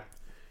like that,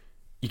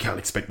 you can't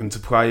expect them to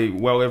play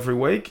well every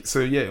week.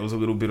 So, it was a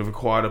little bit of a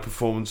quieter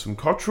performance from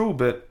Cottrell,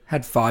 but...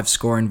 Had 5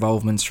 score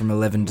involvements from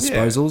 11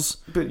 disposals.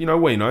 Yeah,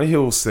 but, we know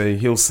he'll see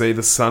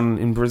the sun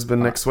in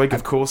Brisbane next week.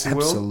 Of course he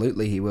will.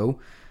 Absolutely he will.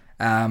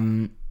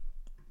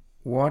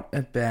 What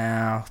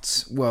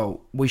about...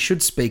 Well, we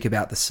should speak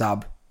about the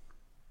sub,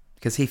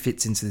 because he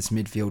fits into this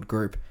midfield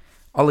group.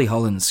 Ollie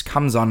Hollins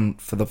comes on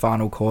for the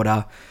final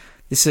quarter.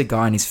 This is a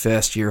guy in his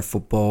first year of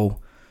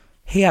football.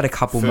 He had a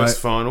couple... First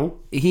final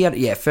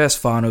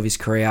of his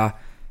career.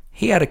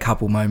 He had a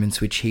couple moments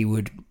which he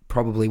would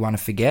probably want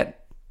to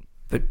forget.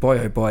 But boy,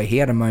 oh boy, he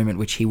had a moment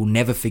which he will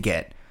never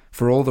forget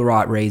for all the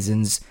right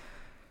reasons.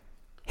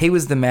 He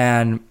was the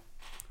man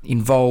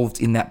involved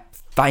in that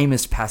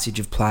famous passage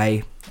of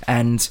play.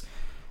 And...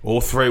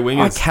 all 3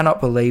 wingers. I cannot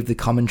believe the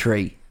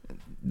commentary.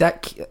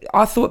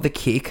 I thought the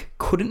kick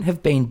couldn't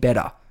have been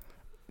better.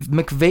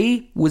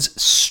 McVee was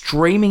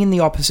streaming in the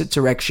opposite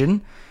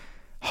direction.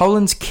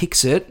 Hollins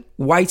kicks it,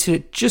 weighted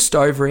it just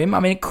over him. I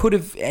mean, it could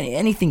have...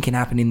 anything can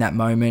happen in that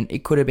moment.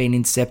 It could have been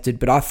intercepted,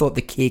 but I thought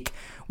the kick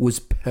was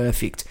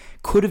perfect.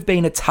 Could have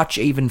been a touch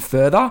even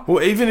further.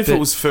 Well, even if it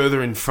was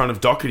further in front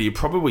of Doherty, it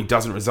probably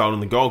doesn't result in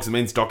the goal because it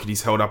means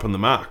Doherty's held up on the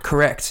mark.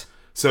 Correct.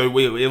 So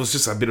it was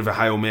just a bit of a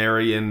Hail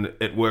Mary and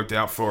it worked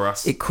out for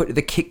us.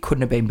 The kick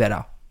couldn't have been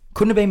better.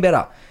 Couldn't have been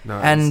better. No,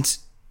 and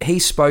he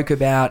spoke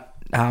about...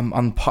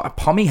 on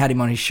Pommy had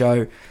him on his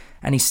show,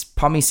 and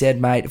Pommy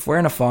said, mate, if we're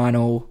in a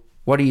final,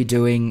 what are you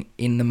doing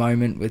in the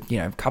moment with,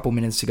 a couple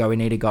minutes to go, we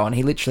need a goal? And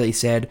he literally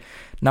said,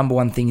 number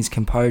one thing is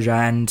composure,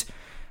 and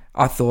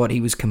I thought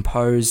he was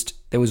composed.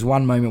 There was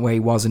one moment where he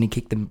wasn't. He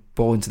kicked the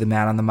ball into the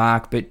man on the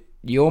mark, but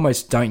you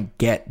almost don't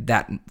get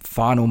that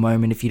final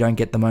moment if you don't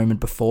get the moment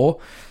before.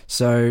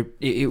 So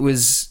it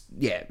was,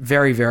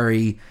 very,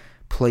 very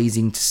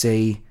pleasing to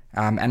see.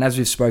 And as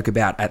we've spoke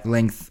about at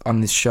length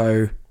on this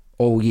show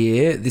all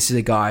year, this is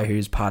a guy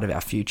who's part of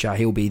our future.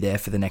 He'll be there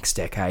for the next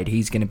decade.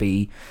 He's going to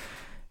be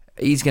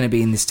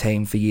in this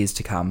team for years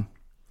to come.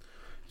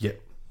 Yeah.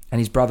 And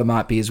his brother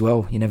might be as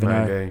well. You never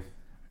know.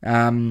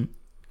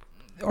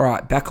 All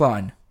right,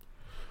 backline.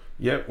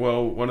 Yep,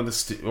 well, one of the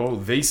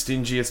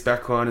stingiest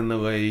backline in the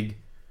league.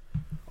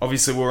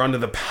 Obviously, we were under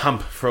the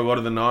pump for a lot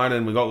of the night,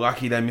 and we got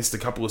lucky. They missed a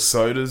couple of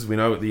sodas. We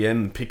know at the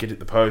end, Pickett hit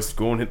the post,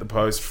 Gawn hit the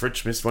post,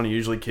 Fritsch missed one he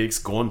usually kicks,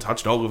 Gawn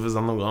touched Oliver's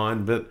on the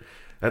line, but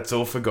that's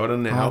all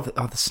forgotten now.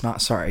 The sniper.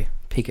 Sorry,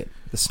 Pickett,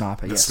 the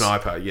sniper. The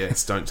sniper,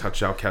 yes. Don't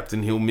touch our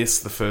captain. He'll miss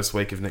the first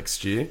week of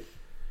next year.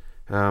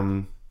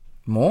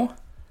 More?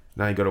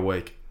 No, he got a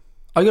week.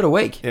 Oh, you got a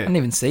week? Yeah. I didn't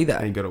even see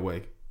that. He got a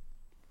week.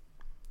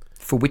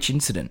 For which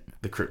incident?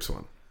 The Cripps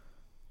one.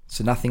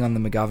 So nothing on the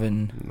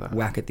McGovern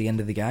whack at the end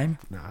of the game?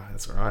 Nah,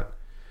 that's all right.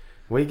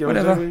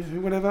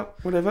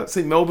 Whatever.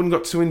 See, Melbourne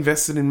got too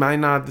invested in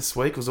Maynard this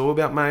week. It was all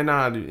about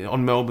Maynard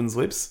on Melbourne's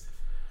lips.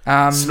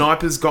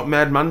 Snipers got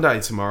Mad Monday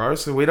tomorrow,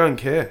 so we don't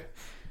care.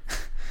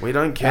 We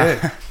don't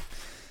care.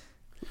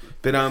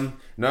 But,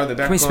 no, the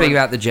back Can we speak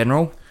about the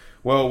general?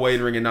 Well,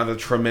 Wiedering, another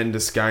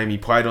tremendous game. He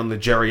played on the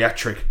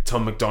geriatric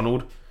Tom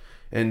McDonald.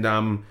 And,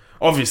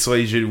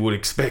 obviously, as you would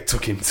expect,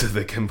 took him to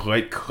the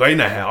complete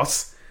cleaner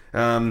house.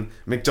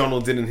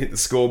 McDonald didn't hit the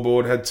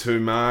scoreboard, had 2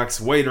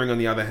 marks. Wiedering, on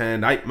the other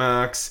hand, 8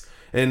 marks.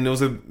 And there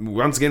was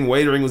once again,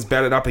 Wiedering was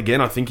battered up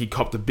again. I think he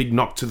copped a big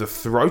knock to the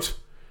throat.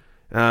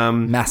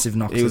 Massive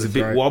knock to the throat. He was a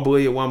bit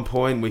wobbly at one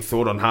point. We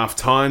thought on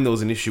half-time there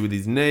was an issue with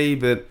his knee.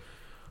 But,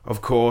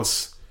 of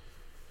course,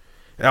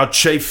 our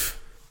chief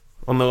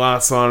on the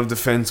last line of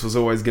defence was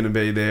always going to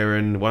be there.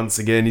 And once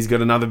again, he's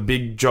got another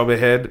big job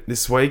ahead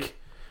this week,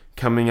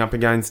 coming up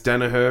against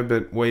Danaher.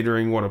 But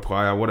Wiedering, what a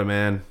player, what a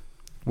man.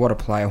 What a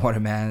player, what a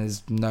man.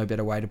 There's no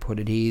better way to put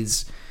it. He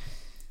is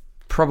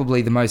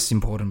probably the most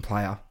important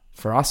player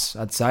for us,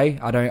 I'd say.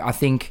 I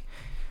think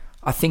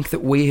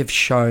that we have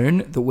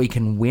shown that we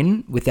can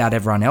win without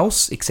everyone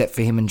else, except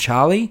for him and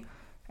Charlie.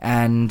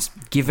 And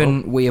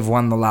given we have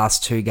won the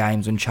last 2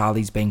 games when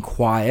Charlie's been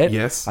quiet,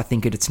 yes, I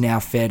think it's now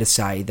fair to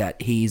say that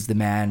he's the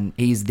man,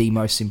 he's the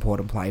most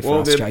important player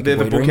for us, Jacob they're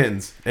the Wiedering.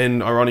 bookends.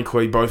 And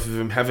ironically, both of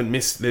them haven't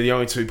missed. They're the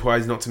only 2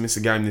 players not to miss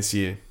a game this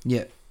year.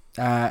 Yeah.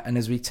 And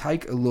as we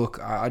take a look,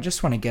 I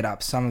just want to get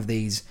up some of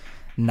these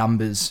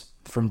numbers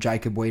from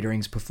Jacob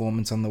Wiedering's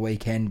performance on the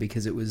weekend,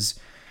 because it was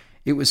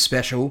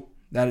special.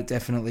 That it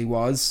definitely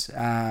was.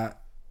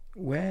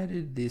 Where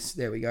did this...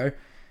 There we go.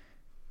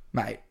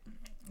 Mate,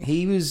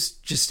 he was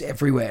just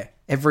everywhere.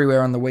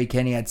 Everywhere on the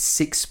weekend. He had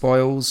 6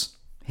 spoils.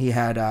 He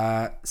had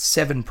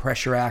 7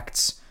 pressure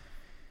acts.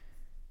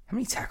 How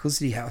many tackles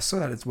did he have? I saw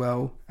that as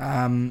well.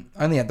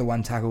 Only had the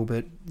 1 tackle,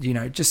 but,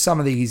 just some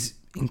of these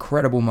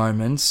incredible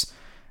moments.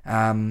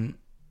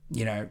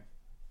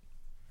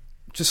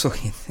 Just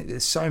looking,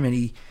 there's so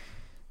many.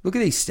 Look at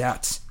these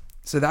stats.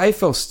 So the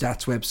AFL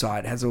Stats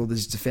website has all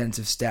these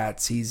defensive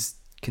stats. He's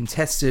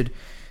contested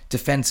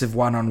defensive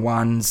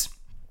one-on-ones,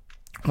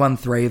 won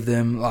 3 of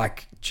them.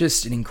 Like,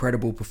 just an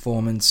incredible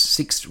performance.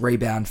 6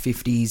 rebound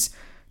 50s,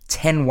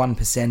 10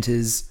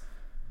 1%ers.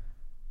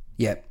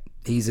 Yep,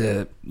 he's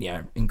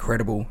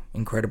incredible.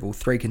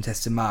 3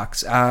 contested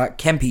marks.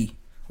 Kempy,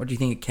 what do you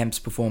think of Kemp's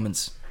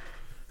performance?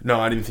 No,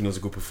 I didn't think it was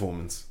a good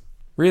performance.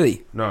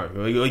 Really? No,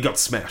 he got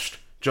smashed.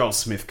 Joel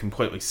Smith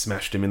completely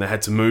smashed him, and they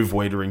had to move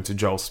Wiedering to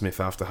Joel Smith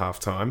after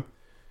half-time.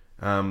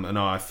 And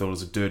I thought it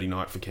was a dirty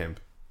night for Kemp.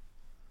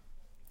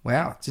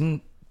 Wow.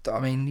 I'm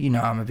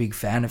a big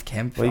fan of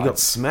Kemp. Well, he got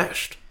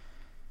smashed.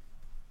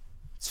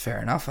 It's fair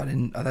enough. I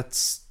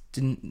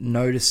didn't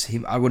notice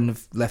him. I wouldn't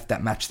have left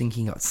that match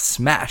thinking he got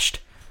smashed.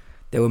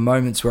 There were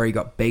moments where he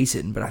got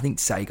beaten, but I think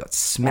to say he got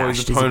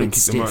smashed is a bit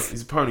stiff.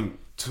 His opponent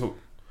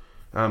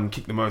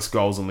kicked the most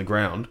goals on the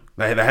ground.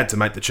 They had to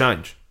make the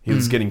change. He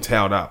was getting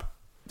towed up.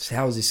 So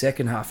how was his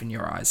second half in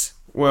your eyes?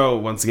 Well,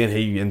 once again,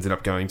 he ended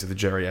up going to the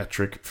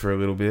geriatric for a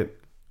little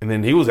bit. And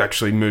then he was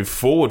actually moved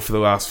forward for the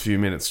last few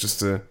minutes just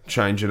to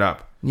change it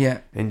up. Yeah.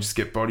 And just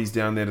get bodies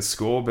down there to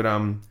score. But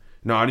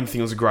no, I didn't think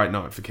it was a great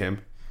night for Kemp.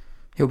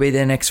 He'll be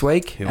there next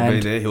week. He'll be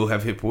there. He'll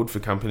have Hipwood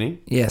for company.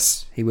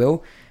 Yes, he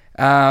will.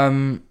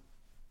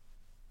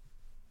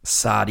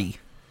 Sardi.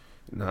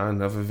 No,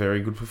 another very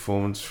good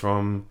performance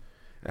from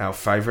our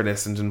favourite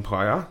Essendon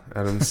player,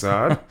 Adam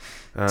Sard.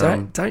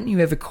 Don't you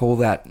ever call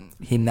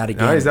him that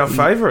again? No, he's our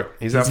favourite.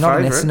 He's our not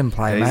favourite. An Essendon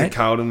player, he's mate. He's a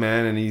Carlton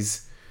man, and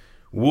he's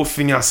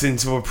woofing us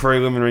into a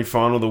preliminary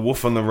final. The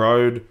woof on the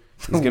road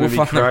is going to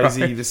be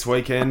crazy this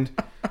weekend.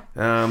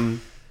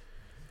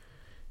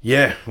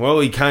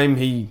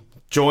 He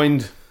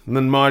joined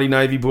the mighty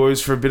Navy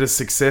boys for a bit of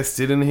success,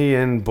 didn't he?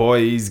 And boy,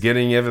 he's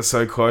getting ever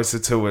so closer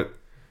to it.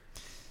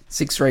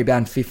 6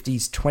 rebound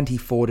 50s,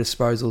 24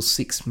 disposals,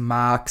 6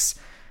 marks,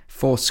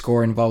 4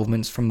 score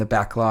involvements from the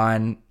back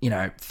line,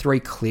 3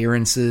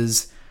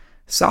 clearances.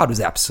 Sard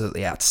was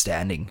absolutely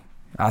outstanding.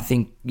 I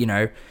think,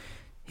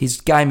 his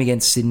game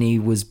against Sydney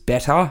was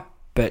better,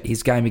 but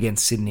his game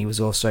against Sydney was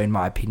also, in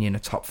my opinion, a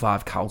top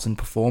 5 Carlton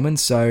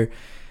performance. So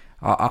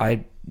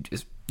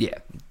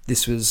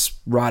this was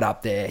right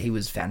up there. He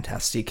was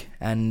fantastic,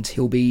 and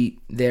he'll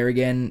be there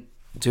again,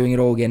 doing it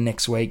all again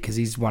next week, because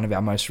he's one of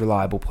our most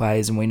reliable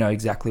players, and we know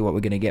exactly what we're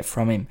going to get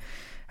from him.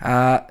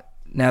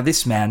 Now,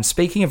 this man,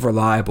 speaking of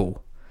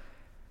reliable,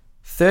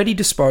 30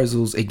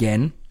 disposals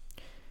again.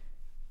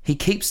 He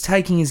keeps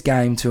taking his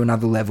game to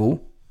another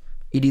level.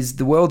 it is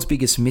the world's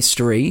biggest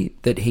mystery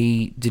that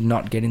he did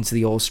not get into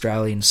the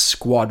All-Australian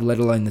squad, let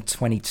alone the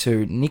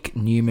 22. Nick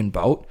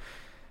Newman-Bolt.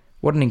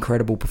 What an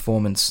incredible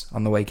performance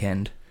on the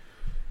weekend.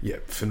 Yeah,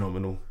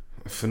 phenomenal.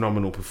 A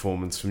phenomenal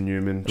performance from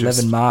Newman.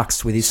 11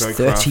 marks with his so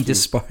 30 crafty.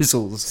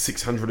 disposals.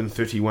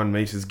 631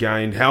 metres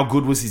gained. How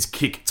good was his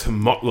kick to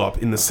Motlop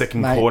in the second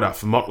Mate. quarter?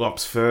 For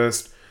Motlop's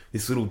first,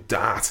 this little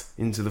dart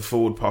into the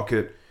forward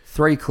pocket.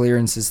 3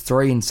 clearances,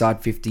 3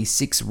 inside 50s,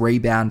 6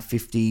 rebound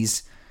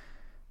 50s,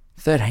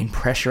 13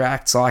 pressure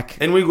acts,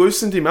 And we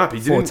loosened him up.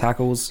 4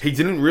 tackles. He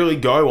didn't really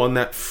go on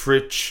that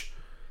Fritsch,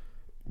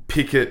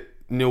 Pickett,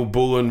 Neil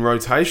Bullen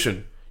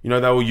rotation. You know,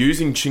 they were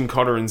using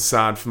Chincotta and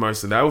Sard for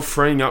most of it. They were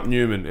freeing up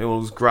Newman. It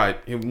was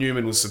great.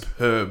 Newman was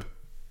superb.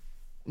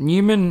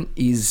 Newman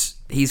he's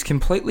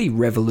completely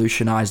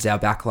revolutionised our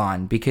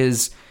backline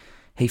because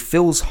he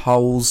fills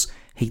holes,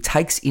 he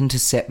takes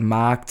intercept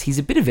marked, he's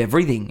a bit of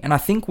everything. And I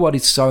think what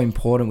is so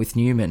important with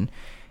Newman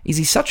is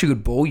he's such a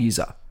good ball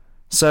user.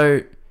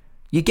 So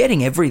you're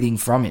getting everything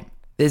from him.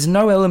 There's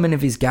no element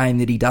of his game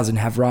that he doesn't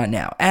have right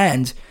now.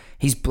 And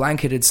he's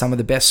blanketed some of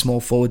the best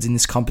small forwards in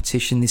this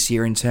competition this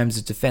year in terms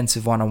of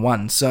defensive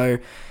one-on-one. So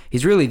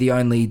he's really the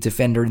only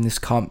defender in this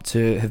comp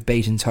to have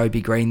beaten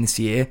Toby Green this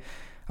year.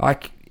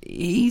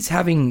 He's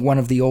having one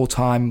of the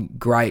all-time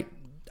great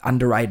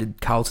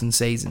underrated Carlton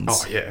seasons.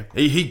 Oh, yeah.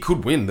 He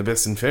could win the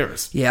best and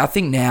fairest. Yeah, I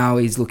think now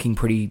he's looking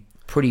pretty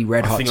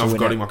red hot. I think I've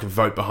got him like a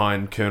vote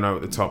behind Curnow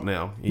at the top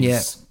now.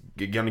 He's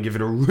going to give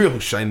it a real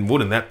shame.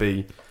 Wouldn't that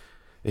be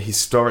a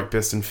historic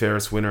best and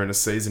fairest winner in a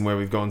season where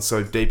we've gone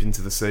so deep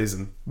into the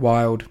season?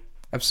 Wild.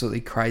 Absolutely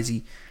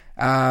crazy.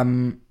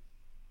 Who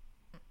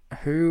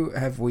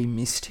have we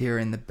missed here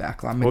in the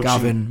back line?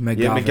 McGovern.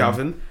 Yeah,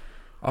 McGovern.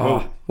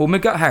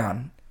 Hang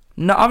on.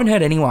 No, I haven't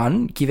heard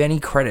anyone give any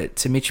credit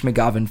to Mitch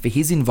McGovern for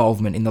his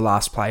involvement in the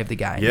last play of the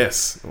game.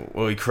 Yes.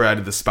 Well, he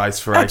created the space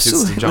for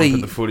Akers to jump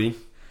at the footy.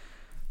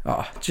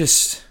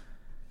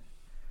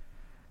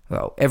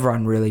 Well,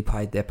 everyone really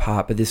played their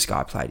part, but this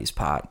guy played his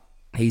part.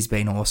 He's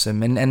been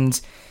awesome.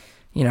 And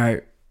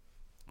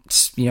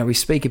we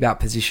speak about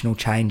positional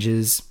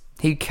changes.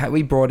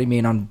 We brought him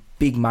in on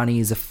big money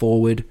as a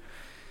forward.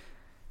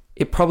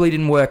 It probably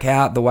didn't work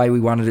out the way we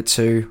wanted it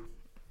to.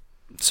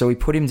 So we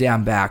put him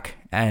down back,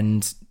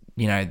 and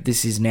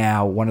this is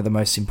now one of the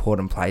most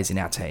important players in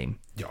our team.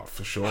 Yeah,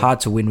 for sure. Hard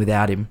to win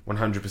without him.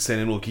 100%.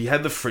 And look, he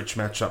had the Fritsch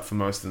matchup for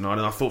most of the night,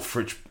 and I thought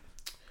Fritsch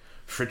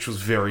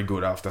was very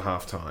good after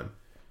halftime.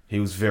 He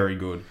was very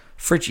good.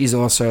 Fritsch is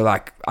also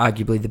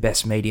arguably the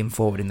best medium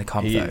forward in the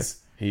comp. He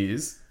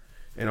is.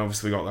 And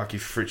obviously got lucky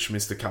Fritsch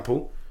missed a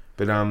couple.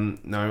 But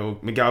no,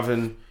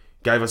 McGovern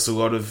gave us a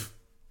lot of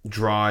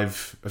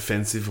drive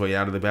offensively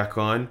out of the back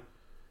line.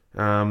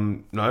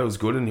 No, it was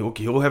good, and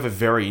he'll have a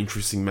very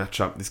interesting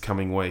matchup this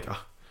coming week.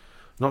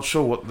 Not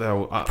sure what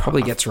they'll...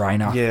 Probably gets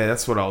Rayner. Yeah,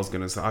 that's what I was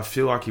going to say. I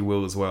feel like he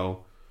will as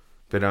well.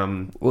 But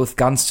well, if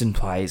Gunston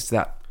plays,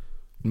 that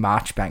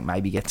Marchbank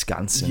maybe gets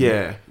Gunston.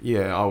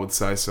 Yeah, I would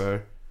say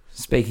so.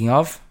 Speaking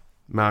of...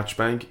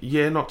 Marchbank,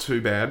 yeah, not too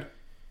bad.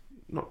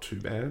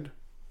 Neither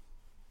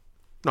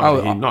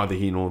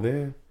here nor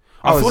there.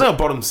 I thought our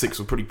bottom six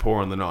were pretty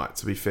poor on the night,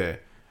 to be fair.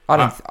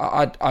 I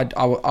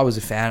was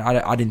a fan.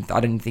 I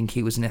didn't think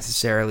he was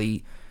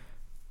necessarily...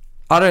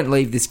 I don't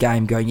leave this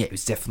game going, yeah, it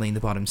was definitely in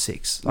the bottom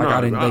six. I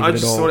didn't leave it at all. I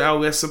just thought our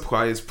lesser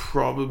players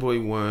probably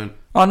weren't...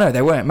 Oh, no,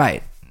 they weren't,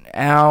 mate.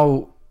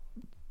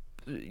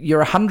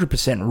 You're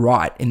 100%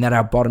 right in that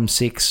our bottom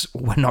six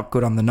were not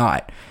good on the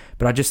night.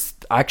 But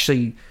I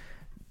actually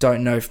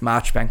don't know if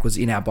Marchbank was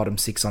in our bottom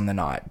six on the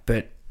night.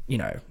 But,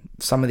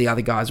 some of the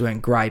other guys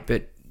weren't great.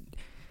 But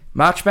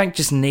Marchbank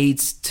just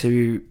needs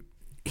to...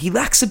 He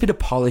lacks a bit of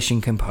polish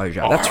and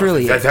composure. That's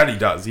really it. That he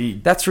does.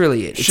 That's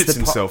really it. Shits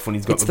himself when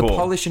he's got the ball. It's the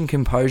polish and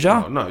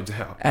composure. No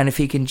doubt. And if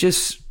he can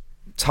just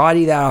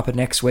tidy that up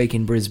next week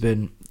in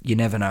Brisbane, you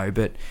never know.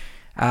 But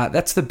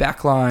that's the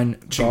backline.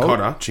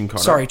 Chincotta.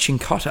 Sorry,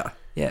 Chincotta.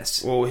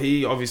 Yes. Well,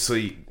 he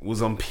obviously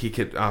was on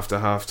Pickett after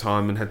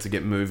half-time and had to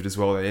get moved as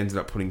well. They ended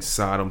up putting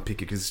Sard on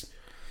Pickett because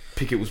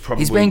Pickett was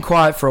probably... He's been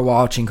quiet for a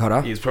while,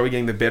 Chincotta. He was probably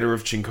getting the better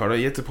of Chincotta.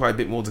 He had to play a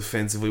bit more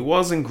defensively.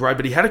 Wasn't great,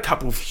 but he had a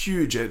couple of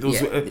huge... There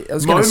was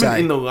a moment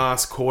in the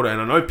last quarter,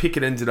 and I know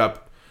Pickett ended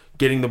up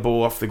getting the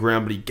ball off the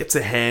ground, but he gets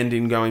a hand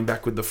in going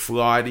back with the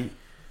flight.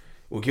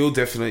 He'll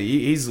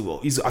definitely...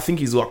 I think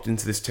he's locked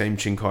into this team,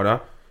 Chincotta.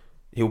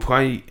 He'll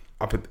play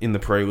up in the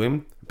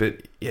prelim,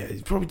 but yeah,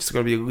 he's probably just got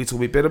to be a little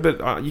bit better,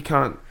 but you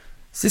can't...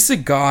 Is this a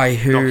guy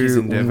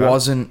who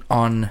wasn't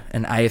on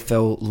an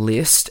AFL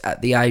list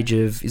at the age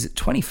of, is it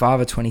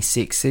 25 or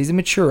 26? So he's a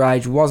mature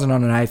age, wasn't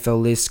on an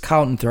AFL list.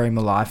 Carlton threw him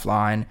a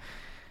lifeline.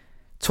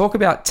 Talk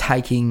about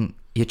taking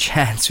your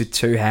chance with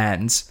two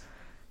hands.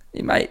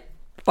 Yeah, mate,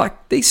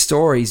 these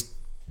stories,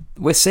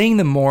 we're seeing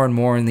them more and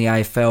more in the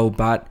AFL,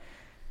 but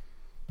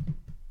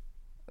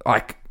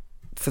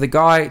for the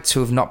guy to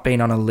have not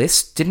been on a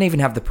list, didn't even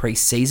have the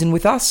pre-season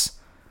with us,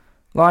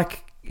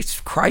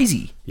 it's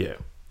crazy. Yeah,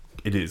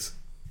 it is.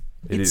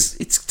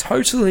 It's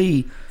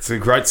totally... It's a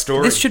great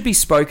story. This should be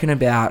spoken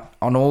about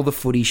on all the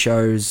footy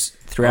shows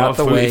throughout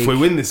the week. If we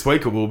win this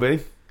week, it will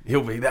be.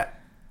 He'll be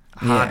that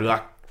hard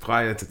luck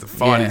player to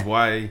find his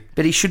way.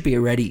 But he should be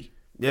already.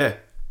 Yeah.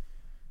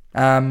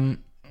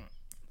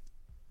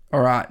 All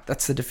right,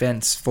 that's the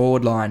defence.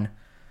 Forward line.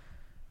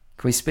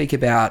 Can we speak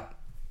about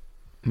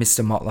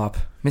Mr. Motlop?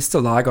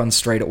 Mr. Lygon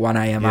Street at 1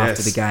 a.m.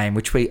 after the game,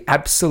 which we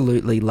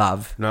absolutely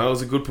love. No, it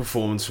was a good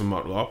performance from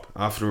Motlop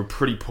after a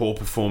pretty poor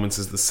performance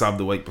as the sub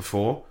the week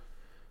before.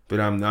 But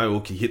no,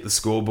 look, he hit the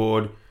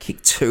scoreboard.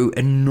 Kicked 2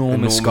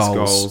 enormous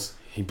goals.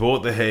 He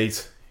bought the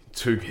heat.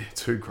 Two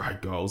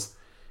great goals.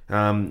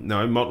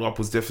 No, Motlop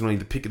was definitely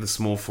the pick of the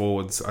small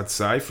forwards, I'd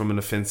say, from an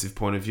offensive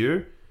point of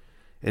view.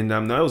 And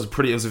no, it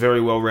was a very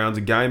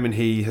well-rounded game, and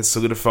he has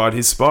solidified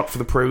his spot for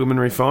the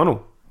preliminary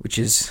final, which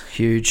is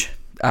huge.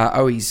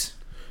 Owies.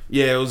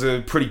 Yeah, it was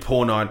a pretty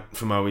poor night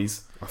from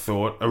Owies, I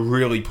thought. A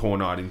really poor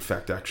night, in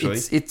fact, actually.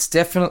 It's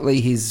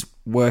definitely his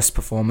worst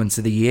performance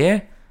of the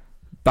year,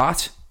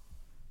 but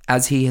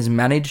as he has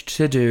managed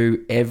to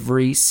do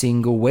every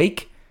single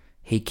week,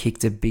 he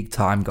kicked a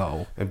big-time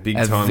goal. A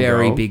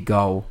very big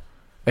goal.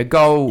 A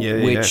goal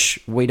which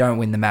we don't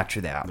win the match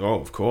without. Oh,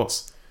 of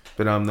course.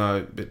 But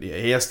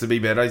he has to be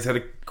better. He's had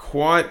a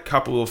quite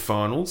couple of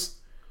finals.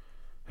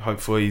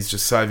 Hopefully he's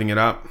just saving it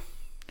up.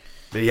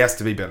 But he has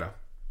to be better.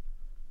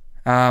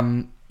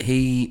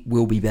 He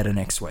will be better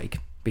next week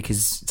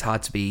because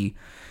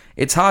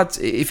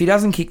if he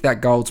doesn't kick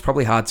that goal, it's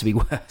probably hard to be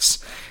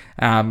worse.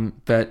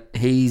 But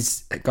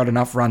he's got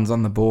enough runs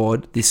on the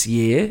board this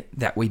year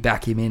that we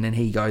back him in and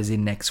he goes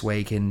in next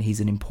week and he's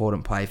an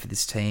important player for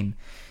this team.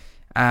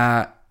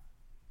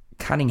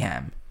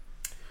 Cunningham.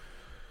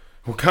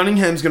 Well,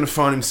 Cunningham's going to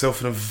find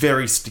himself in a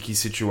very sticky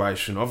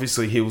situation.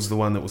 Obviously, he was the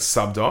one that was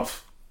subbed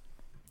off.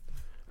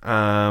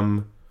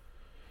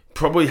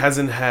 Probably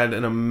hasn't had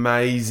an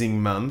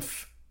amazing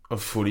month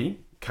of footy,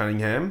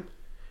 Cunningham.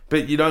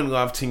 But you don't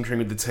love tinkering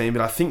with the team.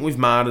 But I think with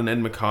Martin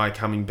and Mackay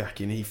coming back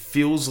in, he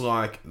feels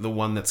like the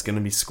one that's going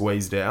to be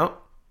squeezed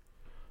out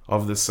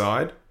of the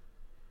side.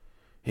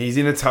 He's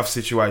in a tough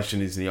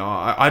situation, isn't he?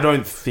 I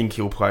don't think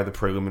he'll play the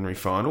preliminary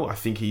final. I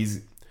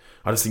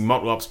just think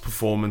Motlop's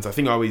performance, I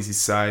think Owies is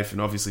safe, and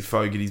obviously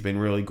Fogarty's been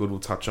really good. We'll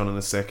touch on in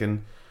a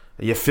second.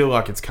 You feel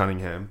like it's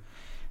Cunningham.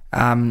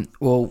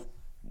 Well,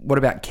 what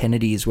about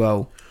Kennedy as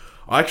well?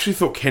 I actually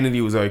thought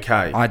Kennedy was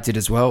okay. I did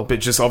as well.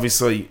 But just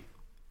obviously,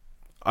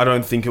 I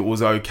don't think it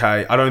was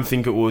okay. I don't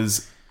think it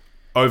was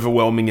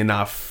overwhelming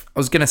enough. I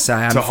was going to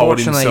say,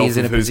 unfortunately, he's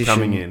in a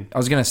position. I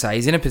was going to say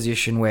he's in a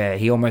position where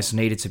he almost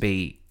needed to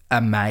be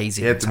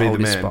amazing to hold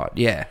his spot.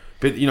 Yeah,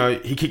 but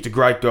he kicked a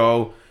great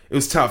goal. It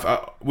was tough.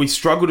 We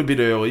struggled a bit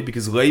early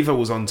because Lever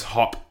was on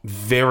top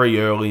very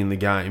early in the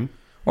game.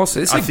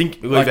 Also, I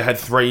think Lever had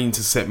 3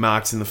 intercept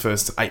marks in the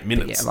first 8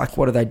 minutes. Yeah,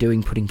 what are they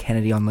doing putting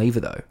Kennedy on Lever,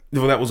 though?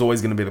 Well, that was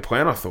always going to be the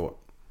plan, I thought.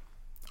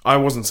 I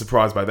wasn't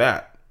surprised by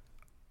that.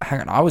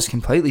 Hang on, I was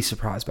completely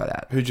surprised by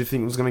that. Who do you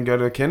think was going to go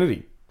to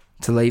Kennedy?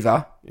 To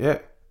Lever? Yeah.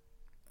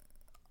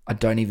 I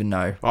don't even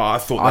know. Oh, I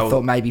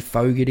thought maybe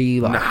Fogarty.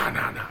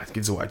 Nah. It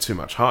gives away too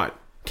much height.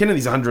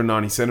 Kennedy's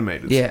 190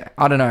 centimetres. Yeah,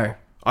 I don't know.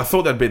 I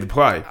thought that'd be the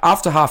play.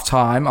 After half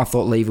time, I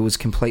thought Lever was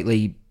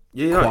completely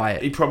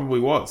quiet. He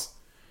probably was.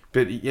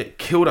 But it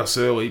killed us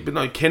early. But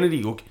no,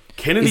 Kennedy...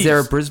 Is there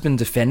a Brisbane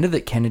defender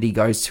that Kennedy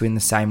goes to in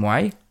the same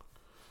way?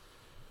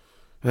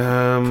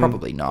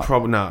 Probably not.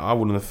 No, I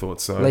wouldn't have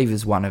thought so.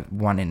 Lever's one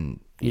in...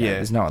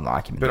 there's no one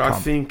like him in the comp. I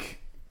think...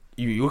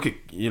 You look at,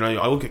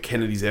 I look at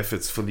Kennedy's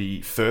efforts for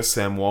the first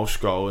Sam Walsh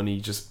goal, and he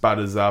just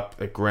butters up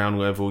at ground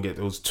level. There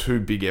was 2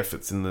 big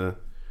efforts in the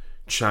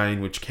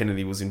chain which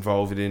Kennedy was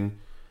involved in.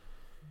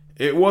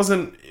 It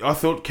wasn't. I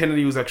thought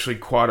Kennedy was actually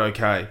quite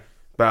okay,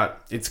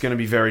 but it's going to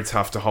be very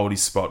tough to hold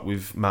his spot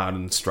with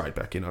Martin straight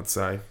back in. I'd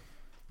say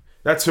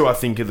that's who I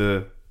think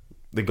are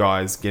the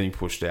guys getting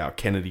pushed out.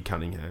 Kennedy,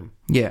 Cunningham.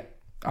 Yeah,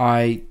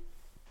 I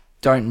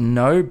don't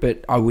know,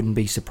 but I wouldn't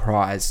be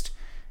surprised.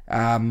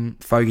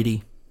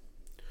 Fogarty.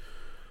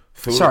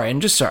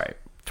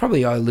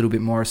 Probably owe a little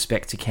bit more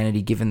respect to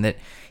Kennedy, given that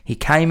he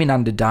came in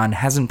underdone,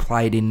 hasn't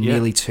played in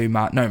nearly 2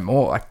 months, no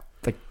more,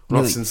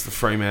 not since the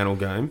Fremantle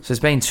game. So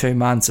it's been 2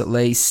 months at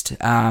least.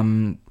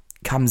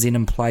 Comes in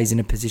and plays in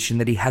a position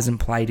that he hasn't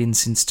played in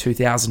since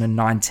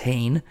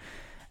 2019,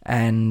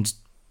 and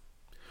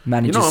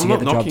manages to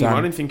get the job done. I'm not knocking him.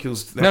 I didn't think he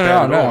was that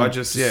bad at all.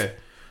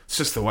 It's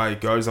just the way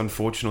it goes,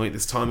 unfortunately, at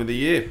this time of the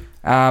year.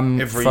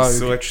 Every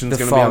selection's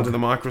going to be under the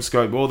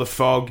microscope. Or the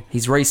fog.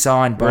 He's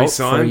re-signed Bolt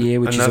for a year,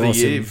 which is awesome. Another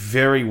year,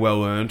 very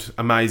well earned.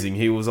 Amazing.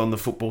 He was on the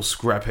football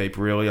scrap heap,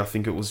 really. I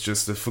think it was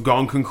just a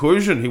foregone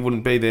conclusion. He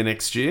wouldn't be there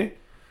next year.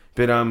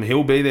 But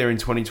he'll be there in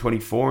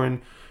 2024.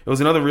 And it was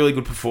another really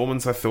good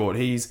performance, I thought.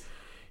 He's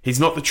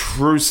not the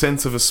true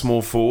sense of a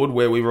small forward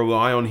where we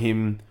rely on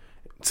him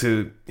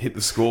to hit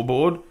the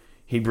scoreboard.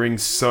 He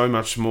brings so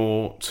much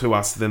more to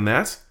us than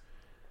that.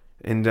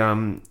 And,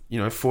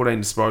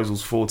 14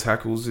 disposals, 4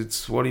 tackles.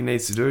 It's what he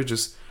needs to do.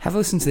 Just have a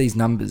listen to these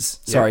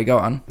numbers. Sorry, go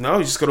on. No,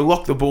 you just got to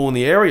lock the ball in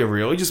the area,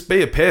 really. Just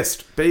be a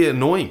pest. Be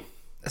annoying.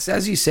 So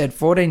as you said,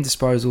 14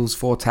 disposals,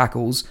 4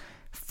 tackles,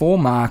 4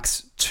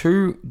 marks,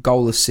 2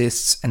 goal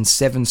assists, and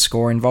 7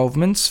 score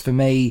involvements. For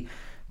me,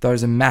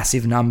 those are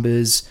massive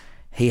numbers.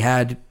 He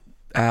had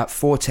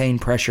 14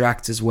 pressure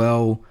acts as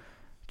well.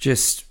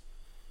 Just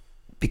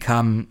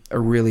become a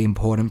really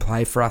important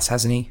play for us,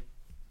 hasn't he?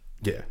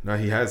 Yeah, no,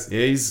 he has.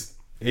 Yeah,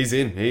 he's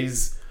in.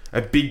 He's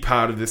a big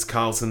part of this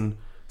Carlton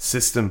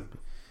system.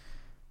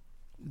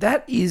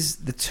 That is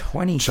the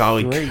 23.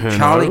 Charlie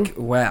Curnow.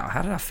 Wow,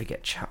 how did I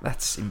forget?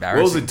 That's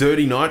embarrassing. Well, it was a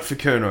dirty night for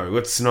Curnow.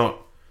 Let's not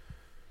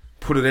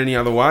put it any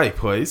other way,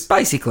 please.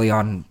 Basically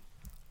on...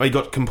 He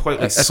got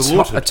completely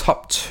slaughtered. A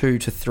top 2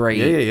 to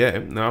 3. Yeah.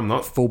 No, I'm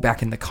not.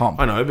 Fullback in the comp.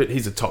 I know, but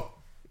he's a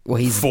top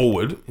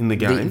forward in the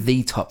game.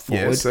 The top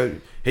forward. Yeah, so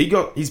he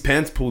got his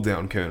pants pulled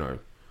down, Curnow.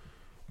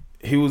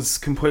 He was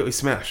completely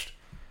smashed.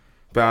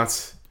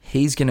 But...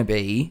 He's going to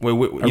be a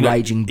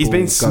raging bull. He's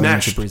been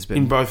smashed going to Brisbane.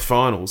 in both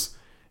finals.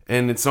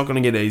 And it's not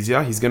going to get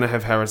easier. He's going to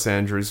have Harris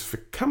Andrews for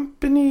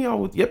company.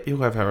 Yep, he'll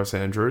have Harris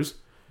Andrews.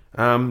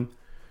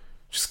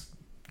 Just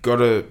got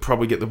to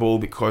probably get the ball a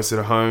bit closer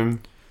to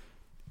home.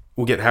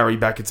 We'll get Harry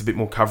back. It's a bit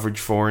more coverage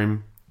for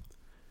him.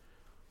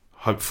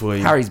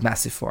 Hopefully. Harry's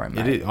massive for him,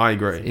 mate. It is, I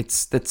agree.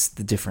 That's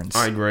the difference.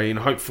 I agree. And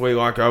hopefully,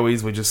 like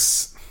always, we're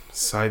just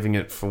saving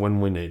it for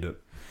when we need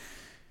it.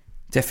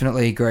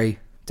 Definitely agree.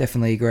 That's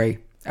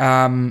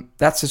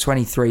the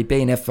 23.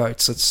 B&F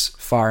votes. Let's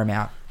fire him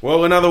out.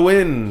 Well, another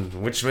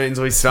win, which means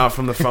we start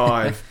from the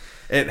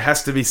 5. It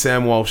has to be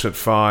Sam Walsh at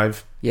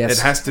 5. Yes.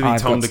 It has to be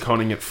Tom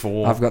DeConning at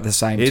 4. I've got the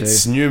same too.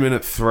 It's Newman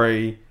at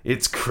 3.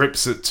 It's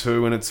Cripps at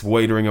 2, and it's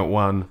Wiedering at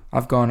 1.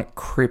 I've gone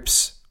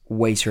Cripps,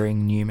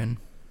 Wiedering, Newman.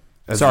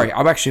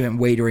 I've actually went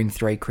Wiedering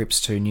 3,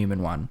 Cripps 2,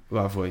 Newman 1.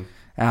 Lovely.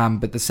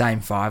 But the same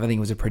 5. I think it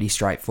was a pretty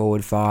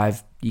straightforward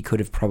 5. You could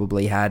have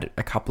probably had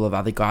a couple of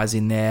other guys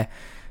in there,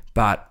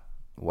 but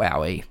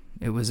wowee.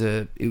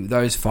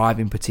 Those 5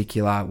 in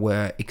particular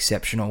were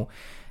exceptional.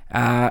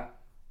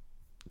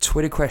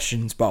 Twitter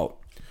questions, Bolt.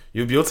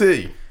 You're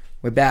guilty.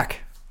 We're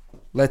back.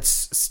 Let's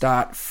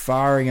start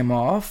firing them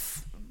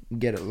off.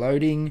 Get it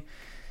loading.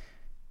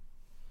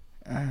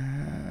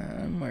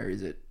 Where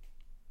is it?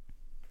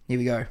 Here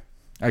we go.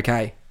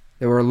 Okay.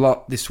 There were a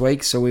lot this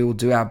week, so we will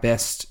do our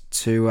best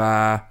to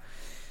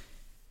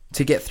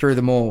get through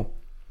them all.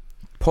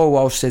 Paul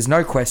Walsh says,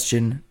 no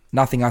question.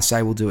 Nothing I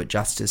say will do it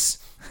justice.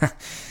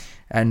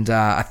 And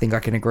I think I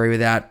can agree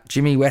with that.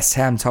 Jimmy West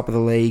Ham, top of the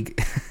league.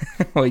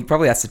 Well, he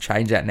probably has to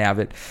change that now,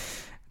 but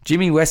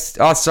Jimmy West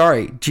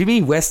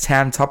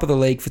Ham, top of the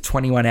league for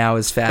 21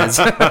 hours, Faz.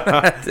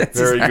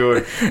 Very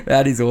good.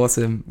 That is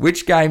awesome.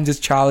 Which game does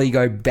Charlie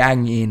go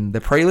bang in?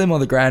 The prelim or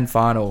the grand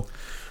final?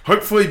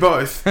 Hopefully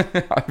both.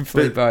 Both.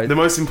 The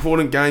most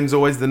important game's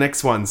always the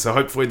next one, so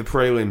hopefully the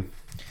prelim.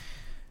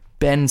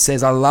 Ben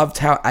says, I loved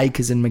how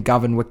Akers and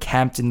McGovern were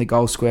camped in the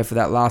goal square for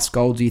that last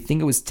goal. Do you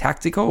think it was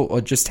tactical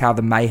or just how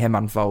the mayhem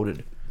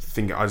unfolded?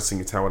 I just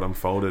think it's how it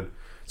unfolded.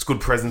 It's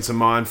good presence of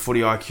mind, footy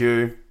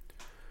IQ.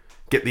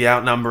 Get the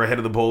out number ahead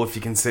of the ball if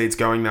you can see it's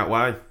going that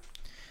way.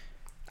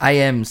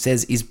 AM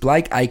says, is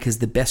Blake Akers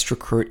the best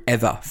recruit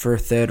ever for a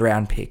 3rd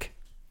round pick?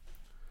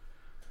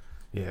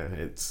 Yeah,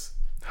 it's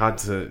hard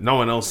to... No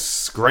one else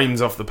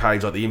screams off the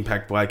page like the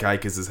impact Blake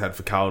Akers has had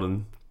for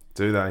Carlton,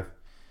 do they?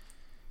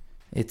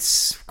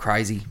 It's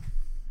crazy.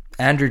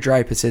 Andrew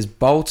Draper says,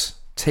 Bolt,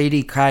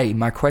 TDK,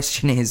 my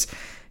question is,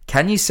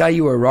 can you say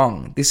you were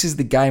wrong? This is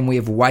the game we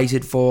have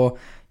waited for.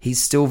 He's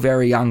still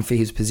very young for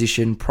his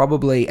position,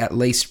 probably at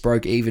least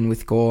broke even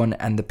with Gawn,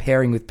 and the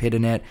pairing with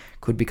Pitternet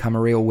could become a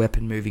real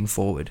weapon moving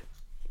forward.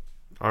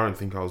 I don't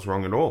think I was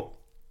wrong at all,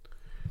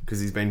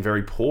 because he's been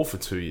very poor for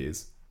 2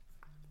 years.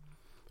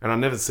 And I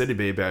never said he'd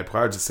be a bad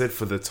player. I just said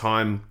for the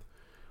time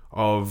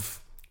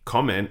of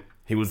comment,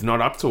 he was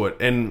not up to it.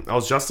 And I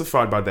was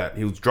justified by that.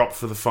 He was dropped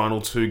for the final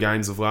 2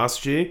 games of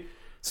last year,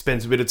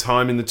 spent a bit of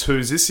time in the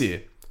 2s this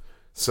year.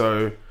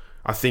 So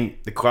I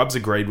think the club's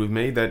agreed with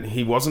me that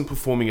he wasn't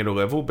performing at a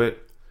level,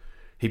 but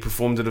he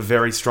performed at a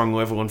very strong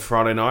level on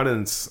Friday night,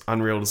 and it's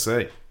unreal to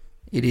see.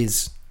 It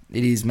is.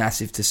 It is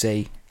massive to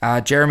see.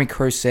 Jeremy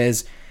Cruz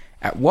says,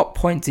 at what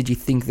point did you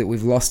think that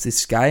we've lost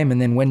this game, and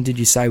then when did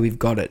you say we've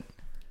got it?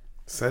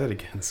 Say that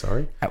again,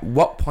 sorry. At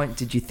what point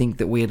did you think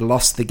that we had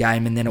lost the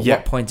game, and then at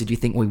what point did you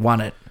think we won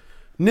it?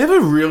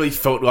 Never really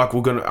felt like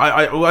we're going to...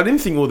 I didn't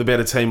think we were the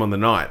better team on the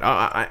night.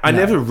 I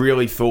never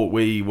really thought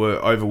we were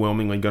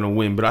overwhelmingly going to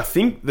win, but I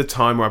think the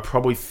time where I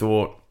probably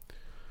thought...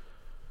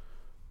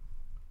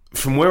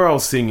 From where I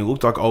was seeing, it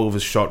looked like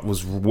Oliver's shot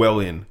was well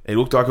in. It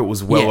looked like it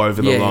was well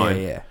over the line.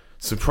 Yeah.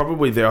 So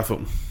probably there I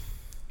thought,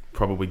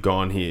 probably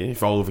gone here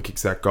if Oliver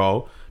kicks that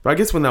goal. But I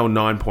guess when they were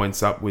 9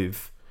 points up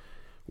with...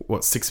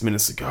 6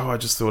 minutes ago, I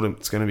just thought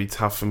it's going to be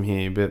tough from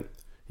here, but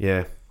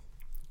yeah.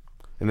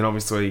 And then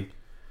obviously,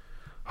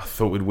 I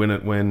thought we'd win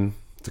it when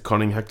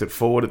DeConning hacked it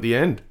forward at the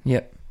end.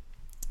 Yep.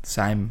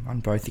 Same on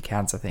both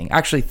accounts, I think.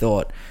 I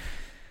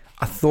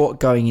thought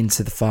going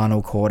into the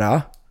final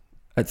quarter,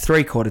 at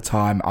 3/4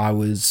 time,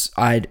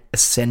 I'd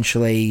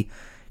essentially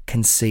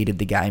conceded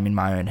the game in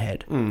my own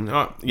head. On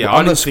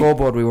the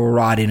scoreboard, we were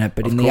right in it,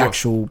 but in the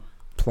actual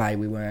play,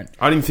 we weren't.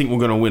 I didn't think we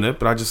were going to win it,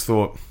 but I just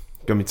thought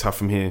it's going to be tough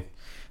from here.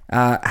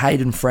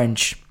 Hayden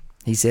French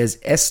He says,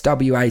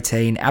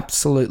 SW18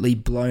 absolutely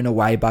blown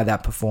away by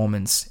that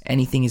performance.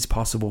 Anything is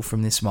possible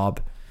from this mob.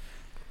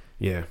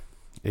 Yeah,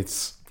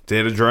 it's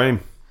dare to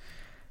dream.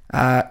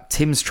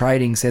 Tim's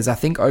Trading says, I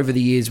think over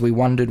the years we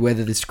wondered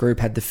whether this group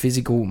had the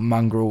physical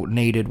mongrel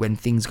needed when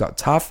things got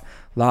tough.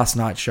 Last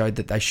night showed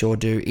that they sure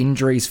do.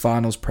 Injuries,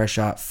 finals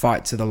pressure,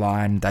 fight to the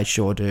line, they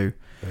sure do.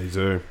 They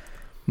do.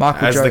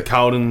 As the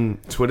Carlton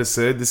Twitter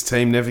said, this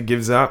team never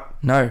gives up.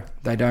 No,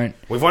 they don't.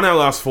 We've won our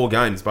last 4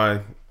 games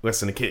by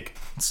less than a kick.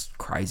 It's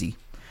crazy.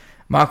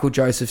 Michael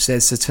Joseph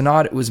says, so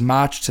tonight it was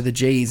march to the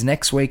G's.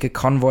 Next week, a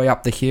convoy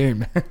up the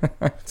Hume.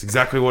 It's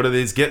exactly what it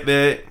is. Get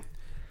there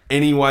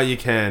any way you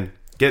can.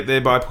 Get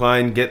there by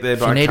plane, get there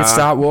by car. If you need to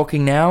start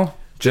walking now,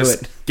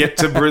 just get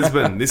to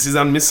Brisbane. This is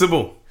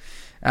unmissable.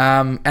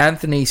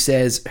 Anthony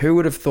says, who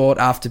would have thought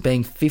after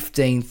being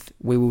 15th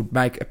we would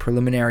make a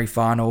preliminary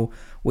final?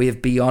 We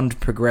have beyond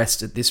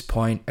progressed at this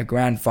point. A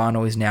grand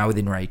final is now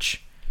within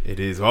reach.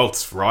 It is. Well,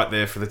 it's right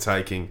there for the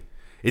taking.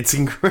 It's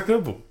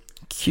incredible.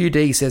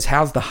 QD says,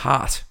 how's the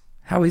heart?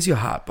 How is your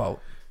heart, Bolt?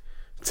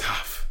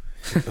 Tough.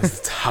 It was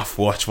a tough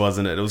watch,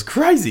 wasn't it? It was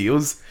crazy. It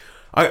was...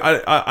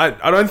 I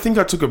don't think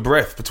I took a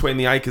breath between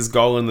the Akers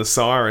goal and the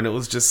siren. It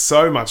was just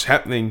so much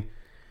happening.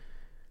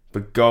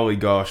 But golly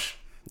gosh.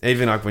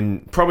 Even like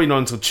when... Probably not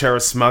until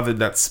Chera smothered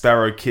that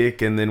Sparrow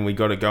kick and then we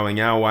got it going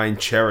our way and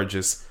Chera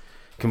just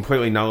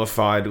completely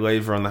nullified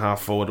Lever on the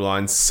half-forward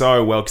line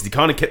so well because he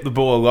kind of kept the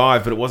ball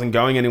alive but it wasn't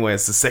going anywhere.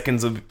 So the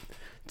seconds are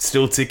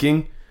still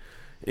ticking.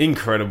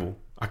 Incredible.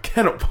 I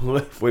cannot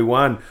believe we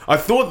won. I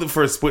thought that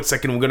for a split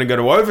second we were going to go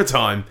to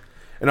overtime.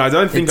 And I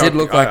don't think it did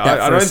look like that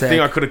I don't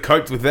think I could have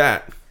coped with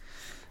that.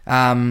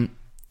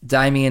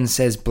 Damien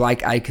says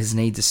Blake Acres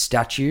needs a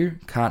statue.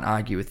 Can't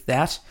argue with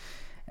that.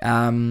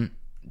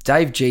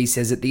 Dave G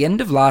says, at the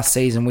end of last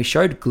season, we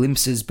showed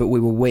glimpses, but we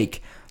were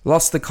weak.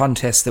 Lost the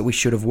contest that we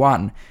should have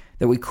won.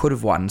 That we could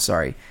have won,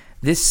 sorry.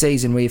 This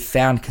season, we have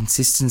found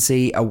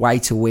consistency, a way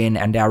to win,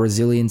 and our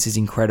resilience is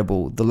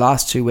incredible. The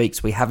last 2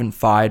 weeks, we haven't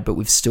fired, but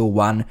we've still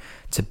won.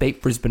 To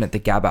beat Brisbane at the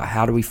Gabba,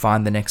 how do we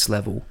find the next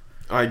level?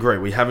 I agree.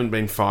 We haven't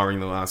been firing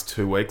the last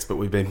 2 weeks, but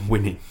we've been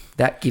winning.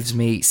 That gives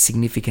me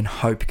significant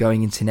hope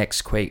going into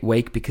next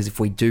week because if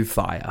we do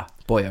fire,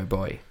 boy oh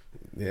boy.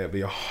 Yeah, it'll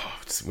be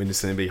it's going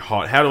to be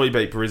hot. How do we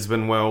beat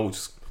Brisbane? Well,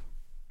 just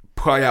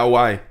play our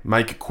way,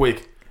 make it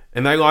quick.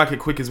 And they like it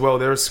quick as well.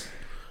 They're a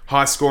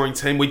high-scoring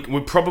team.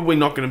 We're probably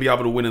not going to be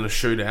able to win in a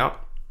shootout.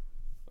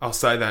 I'll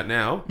say that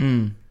now.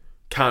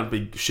 Can't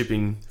be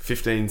shipping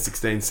 15,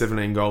 16,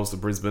 17 goals to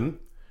Brisbane.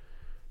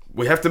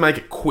 We have to make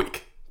it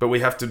quick, but we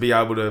have to be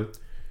able to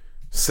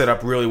set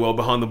up really well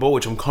behind the ball,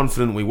 which I'm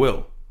confident we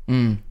will.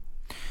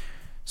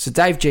 So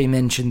Dave G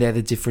mentioned there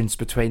the difference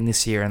between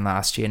this year and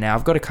last year. Now,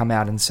 I've got to come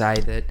out and say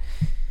that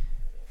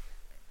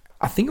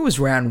I think it was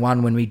round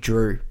 1 when we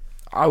drew.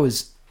 I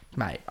was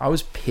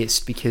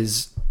pissed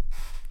because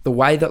the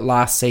way that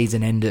last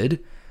season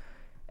ended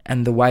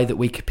and the way that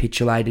we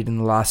capitulated in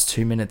the last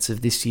 2 minutes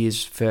of this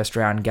year's first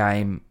round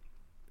game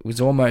was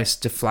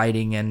almost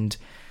deflating. And,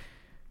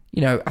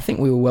 you know, I think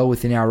we were well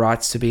within our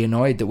rights to be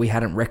annoyed that we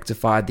hadn't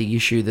rectified the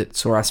issue that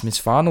saw us miss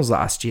finals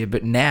last year.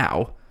 But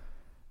now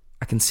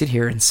I can sit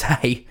here and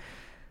say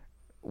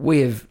we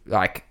have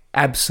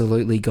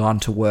absolutely gone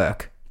to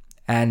work.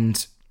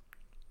 And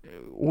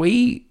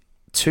we,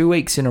 2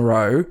 weeks in a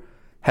row,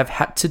 have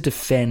had to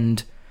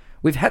defend.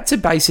 We've had to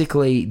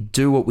basically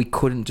do what we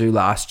couldn't do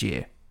last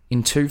year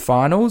in 2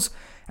 finals,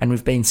 and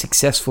we've been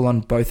successful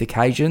on both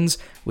occasions.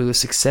 We were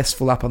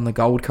successful up on the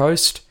Gold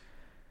Coast.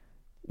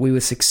 We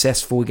were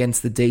successful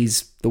against the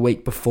D's the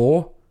week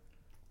before.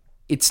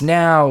 It's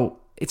not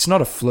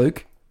a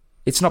fluke.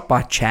 It's not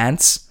by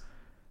chance.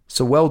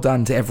 So well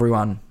done to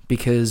everyone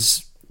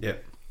because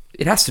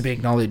it has to be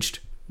acknowledged.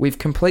 We've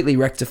completely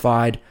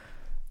rectified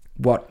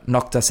what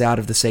knocked us out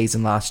of the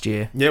season last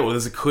year. Yeah, well,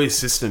 there's a clear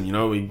system. You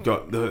know, we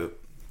got the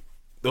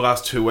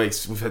last 2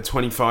 weeks, we've had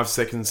 25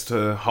 seconds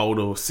to hold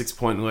a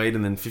 6-point lead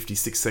and then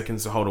 56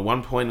 seconds to hold a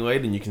 1-point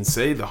lead. And you can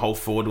see the whole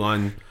forward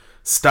line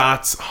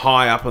starts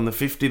high up on the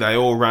 50. They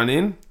all run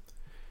in.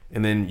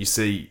 And then you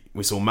see,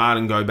 we saw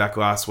Martin go back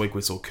last week.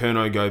 We saw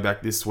Curnow go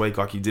back this week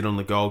like he did on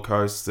the Gold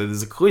Coast. So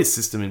there's a clear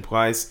system in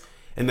place.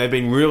 And they've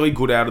been really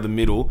good out of the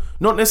middle.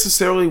 Not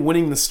necessarily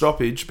winning the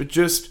stoppage, but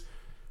just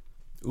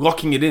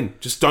locking it in.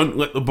 Just don't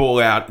let the ball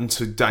out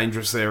into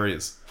dangerous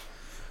areas.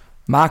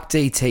 Mark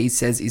DT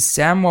says, is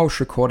Sam Walsh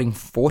recording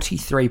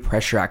 43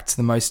 pressure acts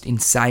the most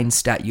insane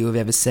stat you have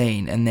ever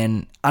seen? And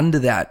then under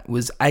that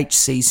was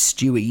HC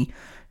Stewie,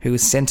 who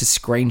was sent a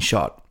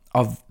screenshot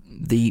of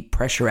the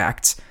pressure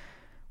acts.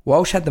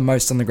 Walsh had the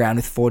most on the ground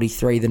with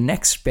 43. The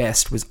next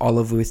best was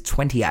Oliver with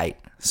 28.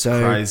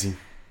 So crazy.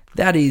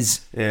 That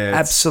is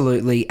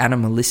absolutely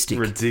animalistic.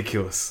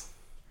 Ridiculous.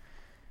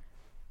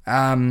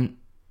 That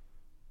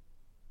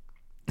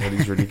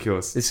is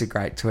ridiculous. This is a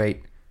great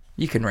tweet.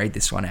 You can read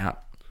this one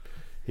out.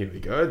 Here we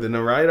go. The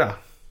narrator.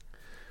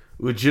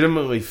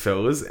 Legitimately,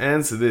 fellas,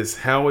 answer this.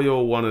 How we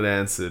all want it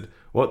answered.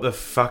 What the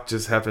fuck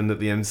just happened at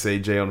the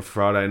MCG on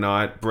Friday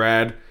night?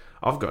 Brad,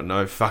 I've got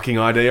no fucking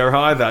idea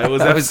either. It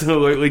was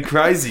absolutely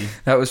crazy.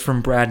 That was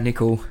from Brad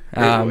Nickel.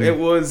 It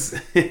was,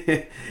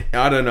 I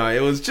don't know,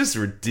 it was just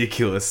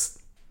ridiculous.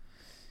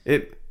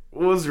 It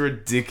was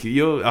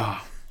ridiculous.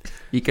 Oh,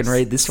 you can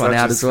read this one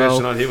out as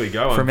well. Here we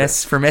go. From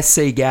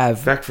SC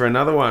Gav. Back for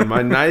another one.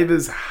 My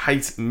neighbours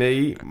hate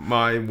me,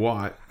 my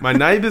wife. My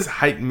neighbours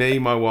hate me,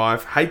 my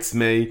wife hates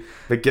me.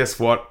 But guess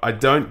what? I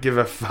don't give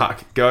a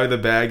fuck. Go the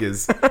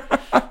Baggers.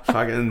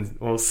 Fucking,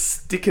 well,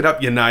 stick it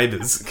up your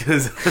neighbours,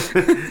 because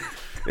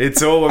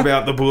it's all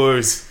about the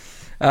Blues.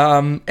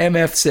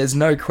 MF says,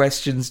 no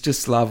questions,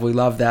 just love. We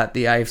love that.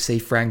 The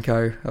AFC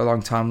Franco, a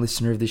long-time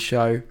listener of this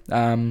show.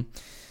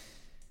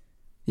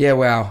 Yeah,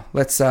 wow.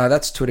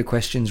 That's Twitter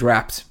questions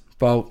wrapped.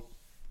 Bolt,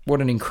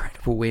 what an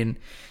incredible win.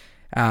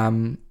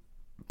 Boy,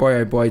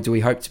 oh boy, do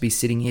we hope to be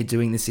sitting here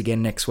doing this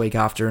again next week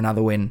after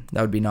another win.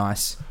 That would be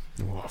nice.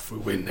 Oh, if we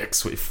win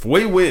next week. If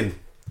we win,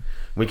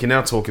 we can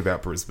now talk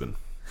about Brisbane.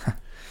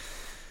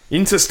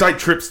 Interstate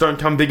trips don't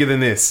come bigger than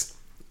this.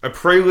 A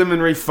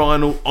preliminary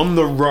final on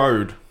the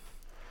road.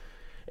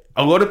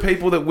 A lot of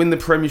people that win the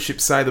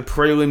premiership say the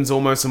prelim's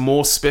almost a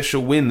more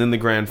special win than the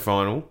grand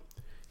final,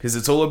 because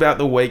it's all about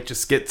the week.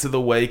 Just get to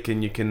the week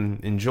and you can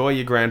enjoy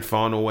your grand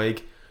final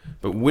week.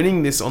 But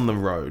winning this on the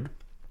road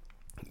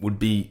would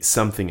be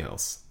something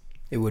else.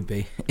 It would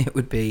be. It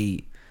would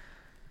be...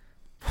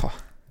 Oh.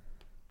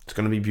 It's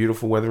going to be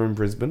beautiful weather in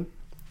Brisbane.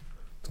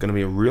 It's going to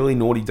be a really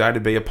naughty day to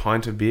be a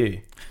pint of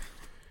beer.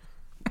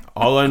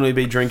 I'll only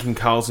be drinking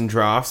Carlton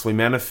drafts. We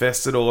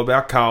manifested all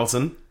about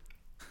Carlton.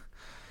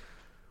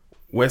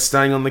 We're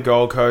staying on the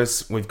Gold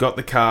Coast. We've got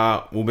the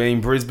car. We'll be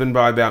in Brisbane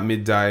by about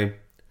midday.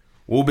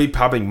 We'll be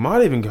pubbing.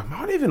 Might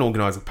even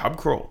organise a pub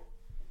crawl.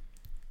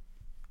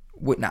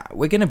 We're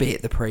going to be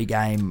at the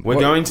pre-game. We're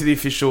going to the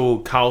official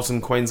Carlton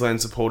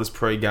Queensland supporters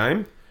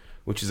pre-game,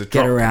 which is a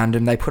drop. Get around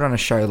them. They put on a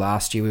show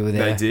last year. We were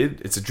there. They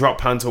did. It's a drop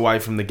punt away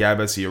from the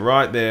Gabba, so you're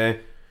right there.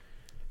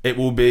 It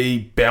will be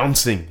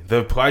bouncing.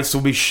 The place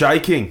will be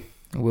shaking.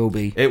 It will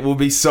be. It will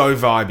be so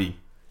vibey.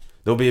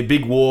 There'll be a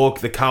big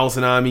walk, the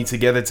Carlton Army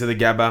together to the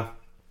Gabba.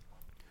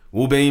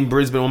 We'll be in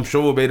Brisbane. I'm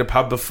sure we'll be at a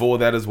pub before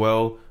that as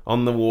well.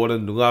 On the water.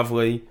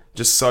 Lovely.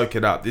 Just soak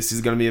it up. This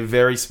is going to be a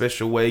very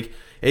special week.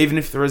 Even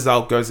if the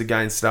result goes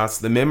against us,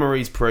 the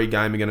memories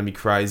pre-game are going to be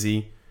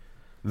crazy.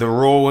 The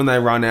roar when they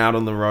run out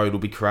on the road will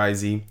be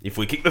crazy. If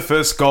we kick the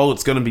first goal,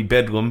 it's going to be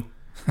bedlam.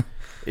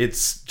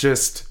 It's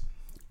just...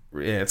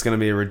 Yeah, it's going to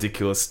be a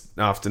ridiculous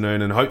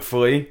afternoon. And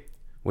hopefully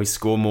we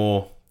score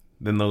more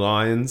than the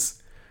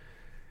Lions.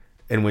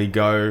 And we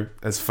go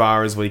as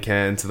far as we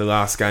can to the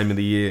last game of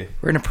the year.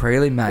 We're in a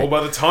prelim, mate. Well,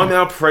 by the time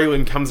our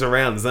prelim comes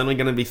around, there's only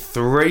going to be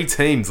 3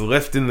 teams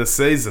left in the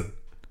season.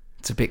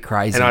 It's a bit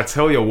crazy. And I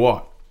tell you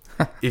what,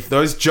 if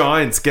those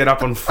Giants get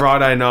up on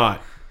Friday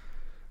night,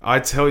 I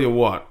tell you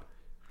what,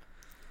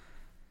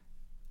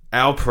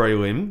 our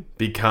prelim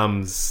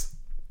becomes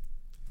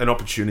an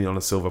opportunity on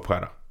a silver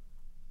platter.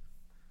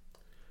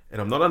 And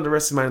I'm not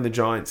underestimating the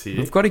Giants here.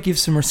 We've got to give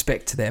some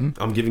respect to them.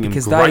 I'm giving them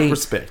great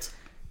respect.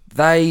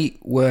 They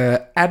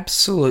were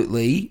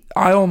absolutely...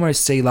 I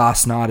almost see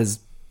last night as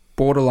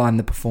borderline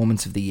the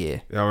performance of the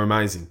year. They were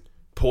amazing.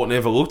 Port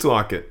never looked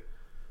like it.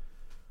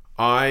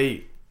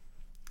 All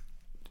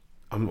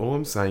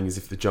I'm saying is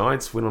if the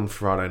Giants win on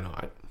Friday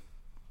night,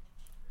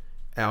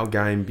 our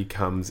game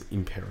becomes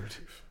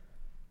imperative.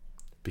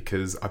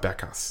 Because I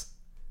back us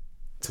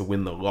to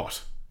win the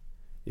lot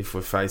if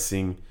we're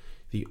facing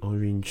the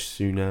Orange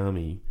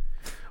Tsunami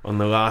on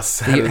the last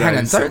Saturday. Hang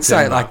on, don't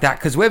say it like that,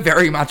 because we're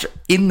very much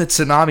in the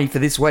tsunami for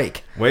this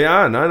week. We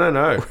are.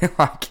 No.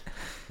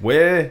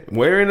 We're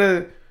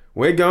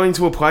going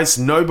to a place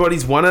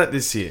nobody's won at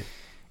this year.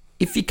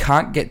 If you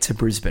can't get to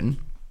Brisbane,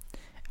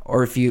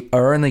 or if you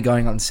are only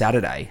going on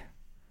Saturday,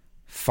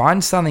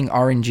 find something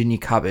orange in your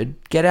cupboard,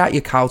 get out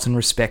your Carlton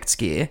Respects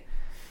gear,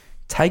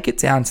 take it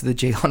down to the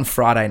G on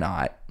Friday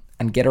night,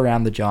 and get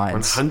around the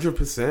Giants.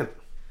 100%.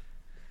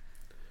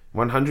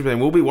 100%.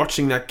 We'll be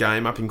watching that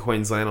game up in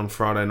Queensland on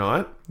Friday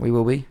night. We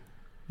will be.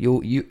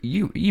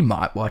 You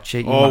might watch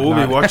it. We'll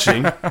be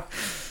watching.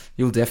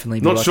 You'll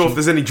definitely be watching. Not sure if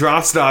there's any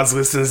Draft Stars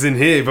listeners in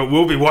here, but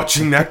we'll be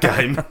watching that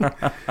game.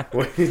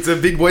 It's a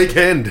big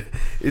weekend.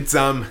 It's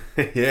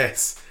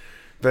yes.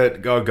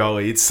 But oh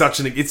golly, it's such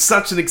an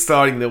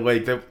exciting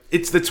week.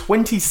 It's the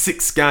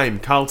 26th game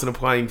Carlton are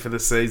playing for the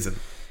season.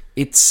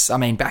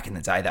 Back in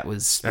the day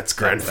that's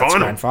grand final. That's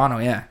grand final,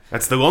 yeah.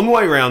 That's the long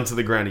way round to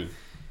the granny.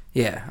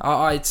 Yeah,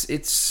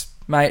 it's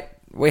mate.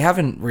 We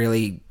haven't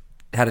really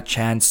had a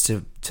chance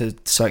to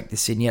soak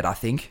this in yet. I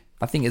think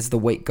as the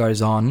week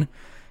goes on,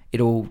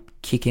 it'll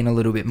kick in a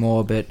little bit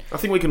more. But I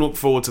think we can look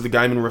forward to the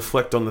game and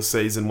reflect on the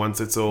season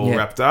once it's all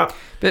wrapped up.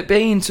 But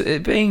being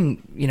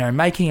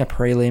making a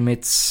prelim,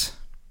 it's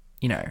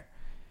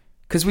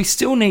because we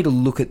still need to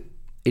look at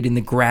it in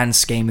the grand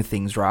scheme of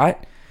things, right?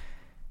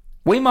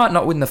 We might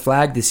not win the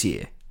flag this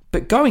year,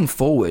 But going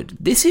forward,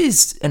 this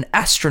is an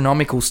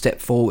astronomical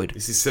step forward.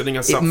 This is setting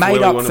us It up for made where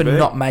we up want for to be.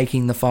 not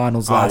making the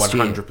finals last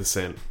year.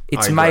 100%. It's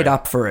I agree. made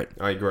up for it.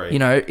 I agree. You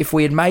know, if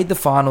we had made the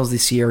finals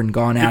this year and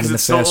gone out Because in the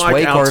it's not first like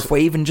week, our or if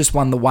we even just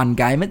won the one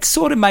game, it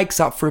sort of makes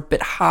up for it,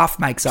 but half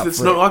makes up It's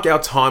for not it. like our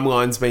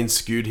timeline's been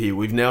skewed here.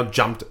 We've now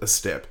jumped a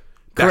step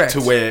back Correct.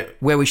 to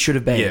where we should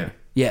have been. Yeah.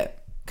 Yeah,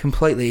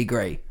 completely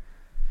agree.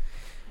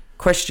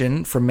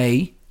 Question from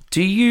me.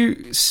 Do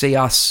you see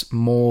us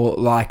more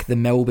like the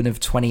Melbourne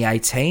of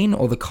 2018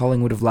 or the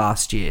Collingwood of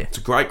last year? It's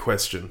a great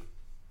question.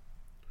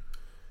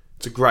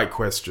 It's a great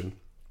question.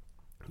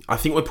 I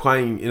think we're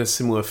playing in a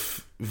similar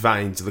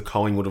vein to the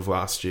Collingwood of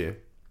last year.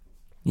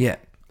 Yeah,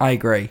 I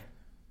agree.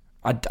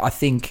 I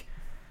think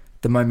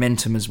the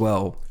momentum as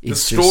well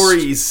is The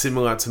story is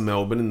similar to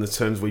Melbourne in the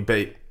terms we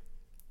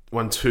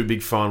won 2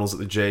 big finals at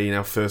the G in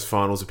our first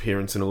finals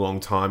appearance in a long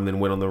time, then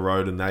went on the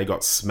road and they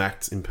got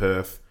smacked in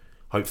Perth.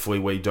 Hopefully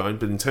we don't.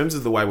 But in terms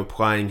of the way we're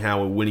playing,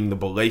 how we're winning, the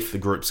belief the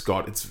group's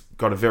got, it's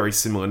got a very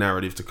similar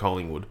narrative to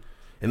Collingwood.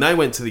 And they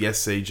went to the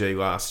SCG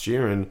last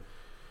year and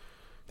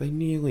they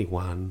nearly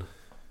won.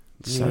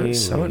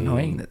 so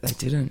annoying that they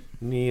didn't.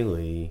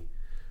 Nearly.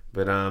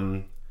 But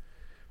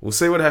we'll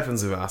see what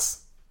happens with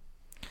us.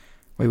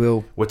 We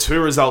will. We're 2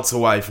 results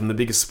away from the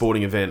biggest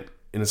sporting event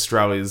in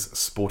Australia's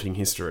sporting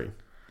history.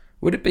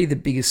 Would it be the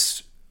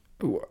biggest...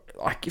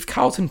 Like, if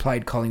Carlton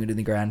played Collingwood in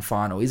the grand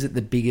final, is it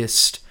the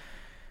biggest...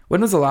 When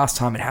was the last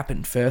time it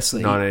happened,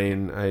 firstly?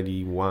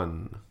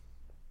 1981.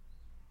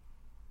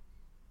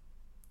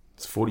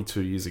 It's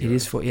 42 years ago. It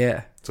is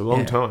yeah. It's a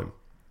long time.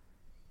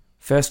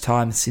 First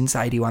time since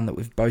 81 that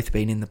we've both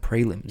been in the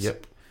prelims.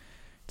 Yep.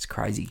 It's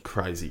crazy.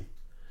 Crazy.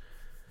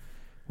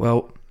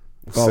 Well,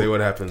 We'll see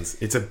what happens.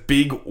 It's a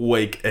big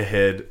week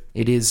ahead.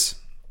 It is.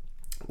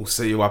 We'll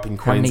see you up in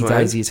How many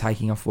Queensland. days are you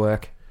taking off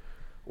work?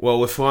 Well,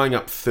 we're flying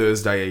up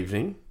Thursday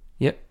evening.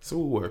 Yep. So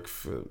we'll work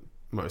for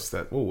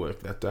we'll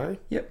work that day.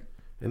 Yep.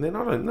 And then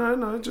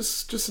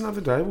just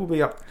another day. We'll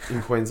be up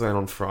in Queensland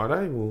on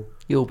Friday.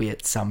 You'll be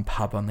at some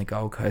pub on the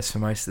Gold Coast for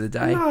most of the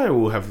day.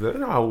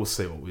 We'll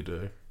see what we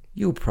do.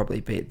 You'll probably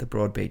be at the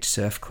Broadbeach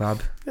Surf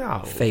Club.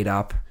 Yeah. Feet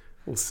up.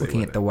 We'll see.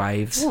 Looking at the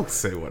waves. We'll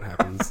see what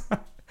happens.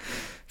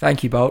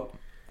 Thank you, Bolt.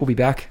 We'll be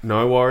back.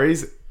 No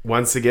worries.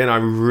 Once again,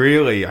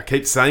 I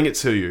keep saying it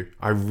to you,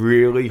 I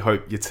really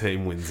hope your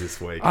team wins this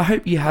week. I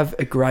hope you have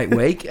a great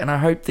week, and I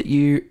hope that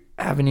you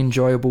have an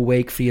enjoyable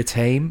week for your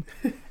team.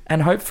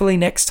 And hopefully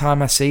next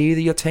time I see you,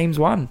 your team's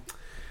won.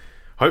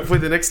 Hopefully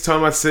the next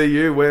time I see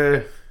you,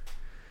 we're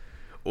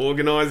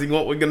organising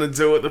what we're going to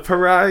do at the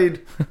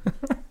parade.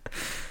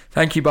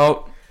 Thank you,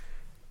 Bolt.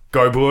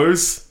 Go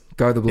Blues.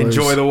 Go the Blues.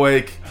 Enjoy the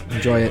week.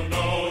 Enjoy it.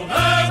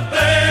 Have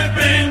they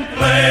been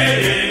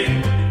playing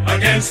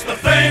against the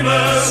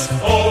famous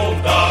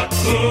old dark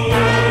blue?